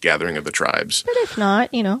fantastic gathering of the tribes. But if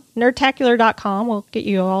not, nerdtacular.com will get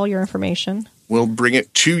you all your information. We'll bring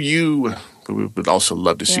it to you, but we would also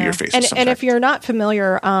love to see your faces sometime. And if you're not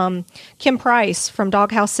familiar, Kim Price from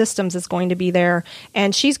Doghouse Systems is going to be there,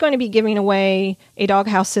 and she's going to be giving away a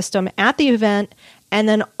Doghouse system at the event, and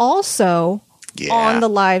then also on the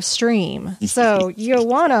live stream. So you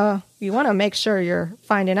wanna make sure you're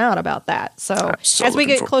finding out about that. So as we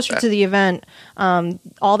get closer to the event,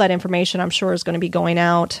 all that information I'm sure is going to be going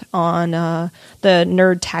out on the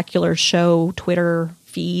Nerdtacular Show Twitter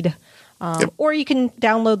feed. Or you can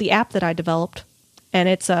download the app that I developed, and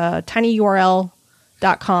it's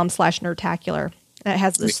tinyurl.com/nerdtacular. That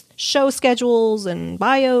has the show schedules and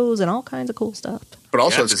bios and all kinds of cool stuff. But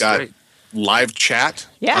also it's got live chat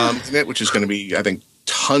in it, which is going to be, I think,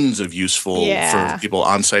 tons of useful for people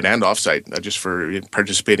on-site and off-site, just for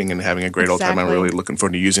participating and having a great old time. I'm really looking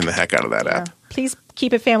forward to using the heck out of that app. Please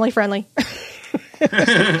keep it family-friendly.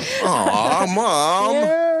 Aw, Mom.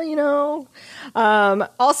 Yeah,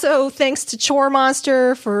 also, thanks to Chore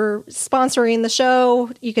Monster for sponsoring the show.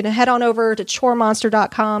 You can head on over to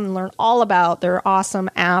choremonster.com and learn all about their awesome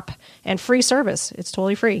app and free service. It's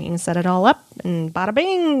totally free. You can set it all up and bada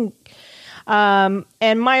bing.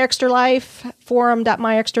 And My Extra Life,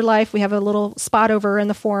 forum.myextralife. We have a little spot over in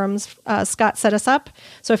the forums. Scott set us up.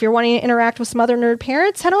 So if you're wanting to interact with some other nerd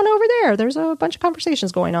parents, head on over there. There's a bunch of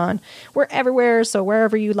conversations going on. We're everywhere. So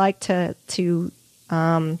wherever you like to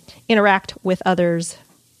interact with others,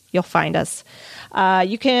 you'll find us.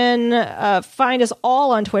 You can find us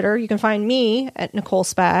all on Twitter. You can find me at Nicole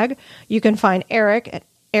Spag. You can find Eric at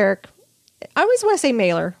Eric. I always want to say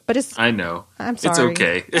Mailer, but it's... I know. I'm sorry. It's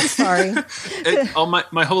okay. I'm sorry.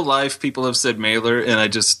 My whole life, people have said Mailer, and I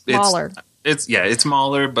just... Mauler. It's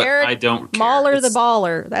Mauler, but Eric I don't care. Mauler the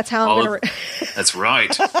Baller. That's how I'm going to... That's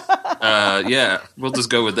right. We'll just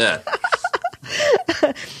go with that.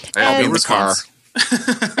 I'll be in the car.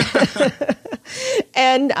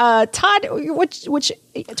 And Todd, which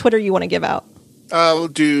Twitter you want to give out? We'll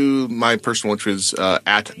do my personal, which was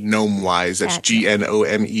at Gnomewise. That's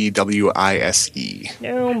GNOMEWISE.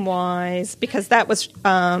 Gnomewise, because that was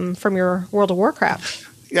from your World of Warcraft.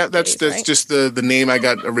 Yeah, that's right? just the name I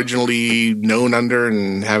got originally known under,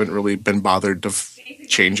 and haven't really been bothered to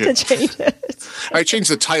change it. I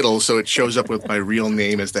changed the title so it shows up with my real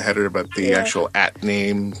name as the header, but the actual at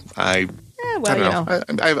name, I don't know.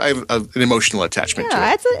 I have an emotional attachment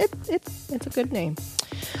to it. It's a good name.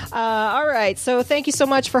 All right, so thank you so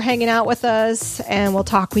much for hanging out with us, and we'll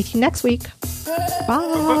talk with you next week.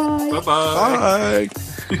 Bye. Bye.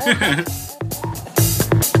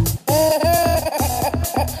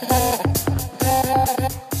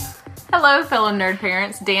 Hello, fellow nerd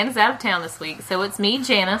parents. Dan is out of town this week, so it's me,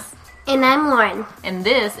 Janice. And I'm Lauren. And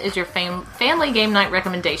this is your family game night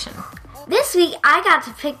recommendation. This week, I got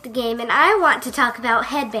to pick the game, and I want to talk about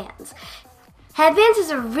Headbands. Headbands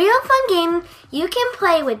is a real fun game you can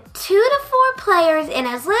play with 2 to 4 players in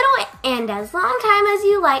as little and as long time as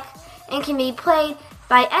you like, and can be played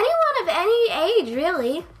by anyone of any age,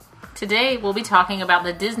 really. Today, we'll be talking about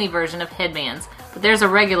the Disney version of Headbands, but there's a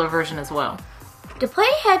regular version as well. To play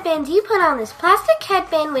Headbands, you put on this plastic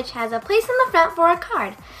headband which has a place in the front for a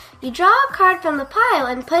card. You draw a card from the pile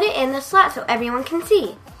and put it in the slot so everyone can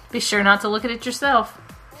see. Be sure not to look at it yourself.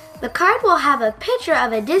 The card will have a picture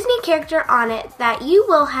of a Disney character on it that you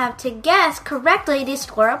will have to guess correctly to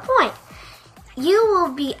score a point. You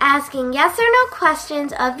will be asking yes or no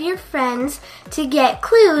questions of your friends to get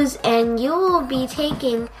clues, and you will be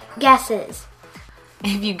taking guesses.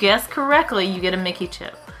 If you guess correctly, you get a Mickey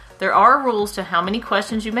chip. There are rules to how many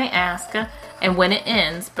questions you may ask and when it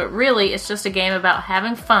ends, but really it's just a game about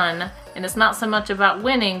having fun, and it's not so much about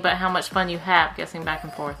winning, but how much fun you have guessing back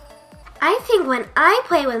and forth. I think when I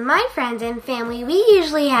play with my friends and family, we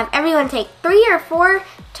usually have everyone take 3 or 4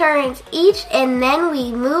 turns each, and then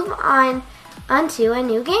we move on onto a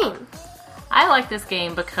new game. I like this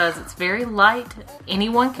game because it's very light,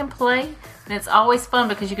 anyone can play, and it's always fun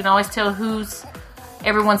because you can always tell who's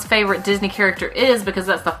everyone's favorite Disney character is because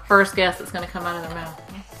that's the first guess that's going to come out of their mouth.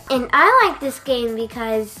 And I like this game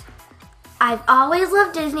because I've always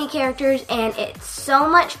loved Disney characters, and it's so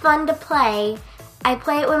much fun to play. I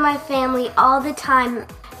play it with my family all the time,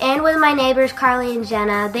 and with my neighbors Carly and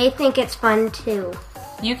Jenna. They think it's fun too.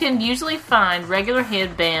 You can usually find regular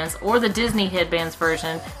headbands or the Disney headbands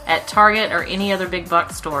version at Target or any other big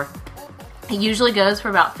box store. It usually goes for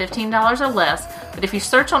about $15 or less, but if you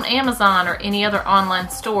search on Amazon or any other online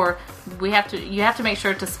store, you have to make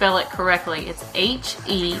sure to spell it correctly. It's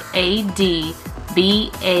HEADBANZ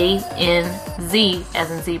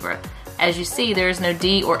as in zebra. As you see, there is no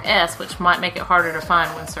D or S, which might make it harder to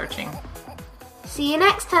find when searching. See you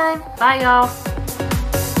next time. Bye, y'all.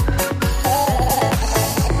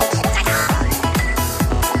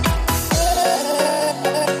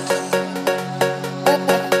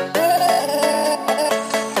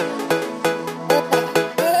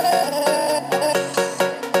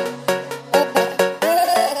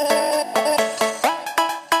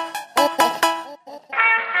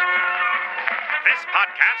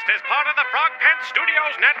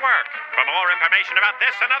 About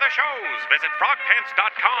this and other shows, visit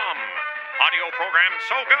frogpants.com. Audio program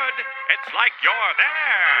so good, it's like you're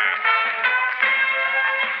there.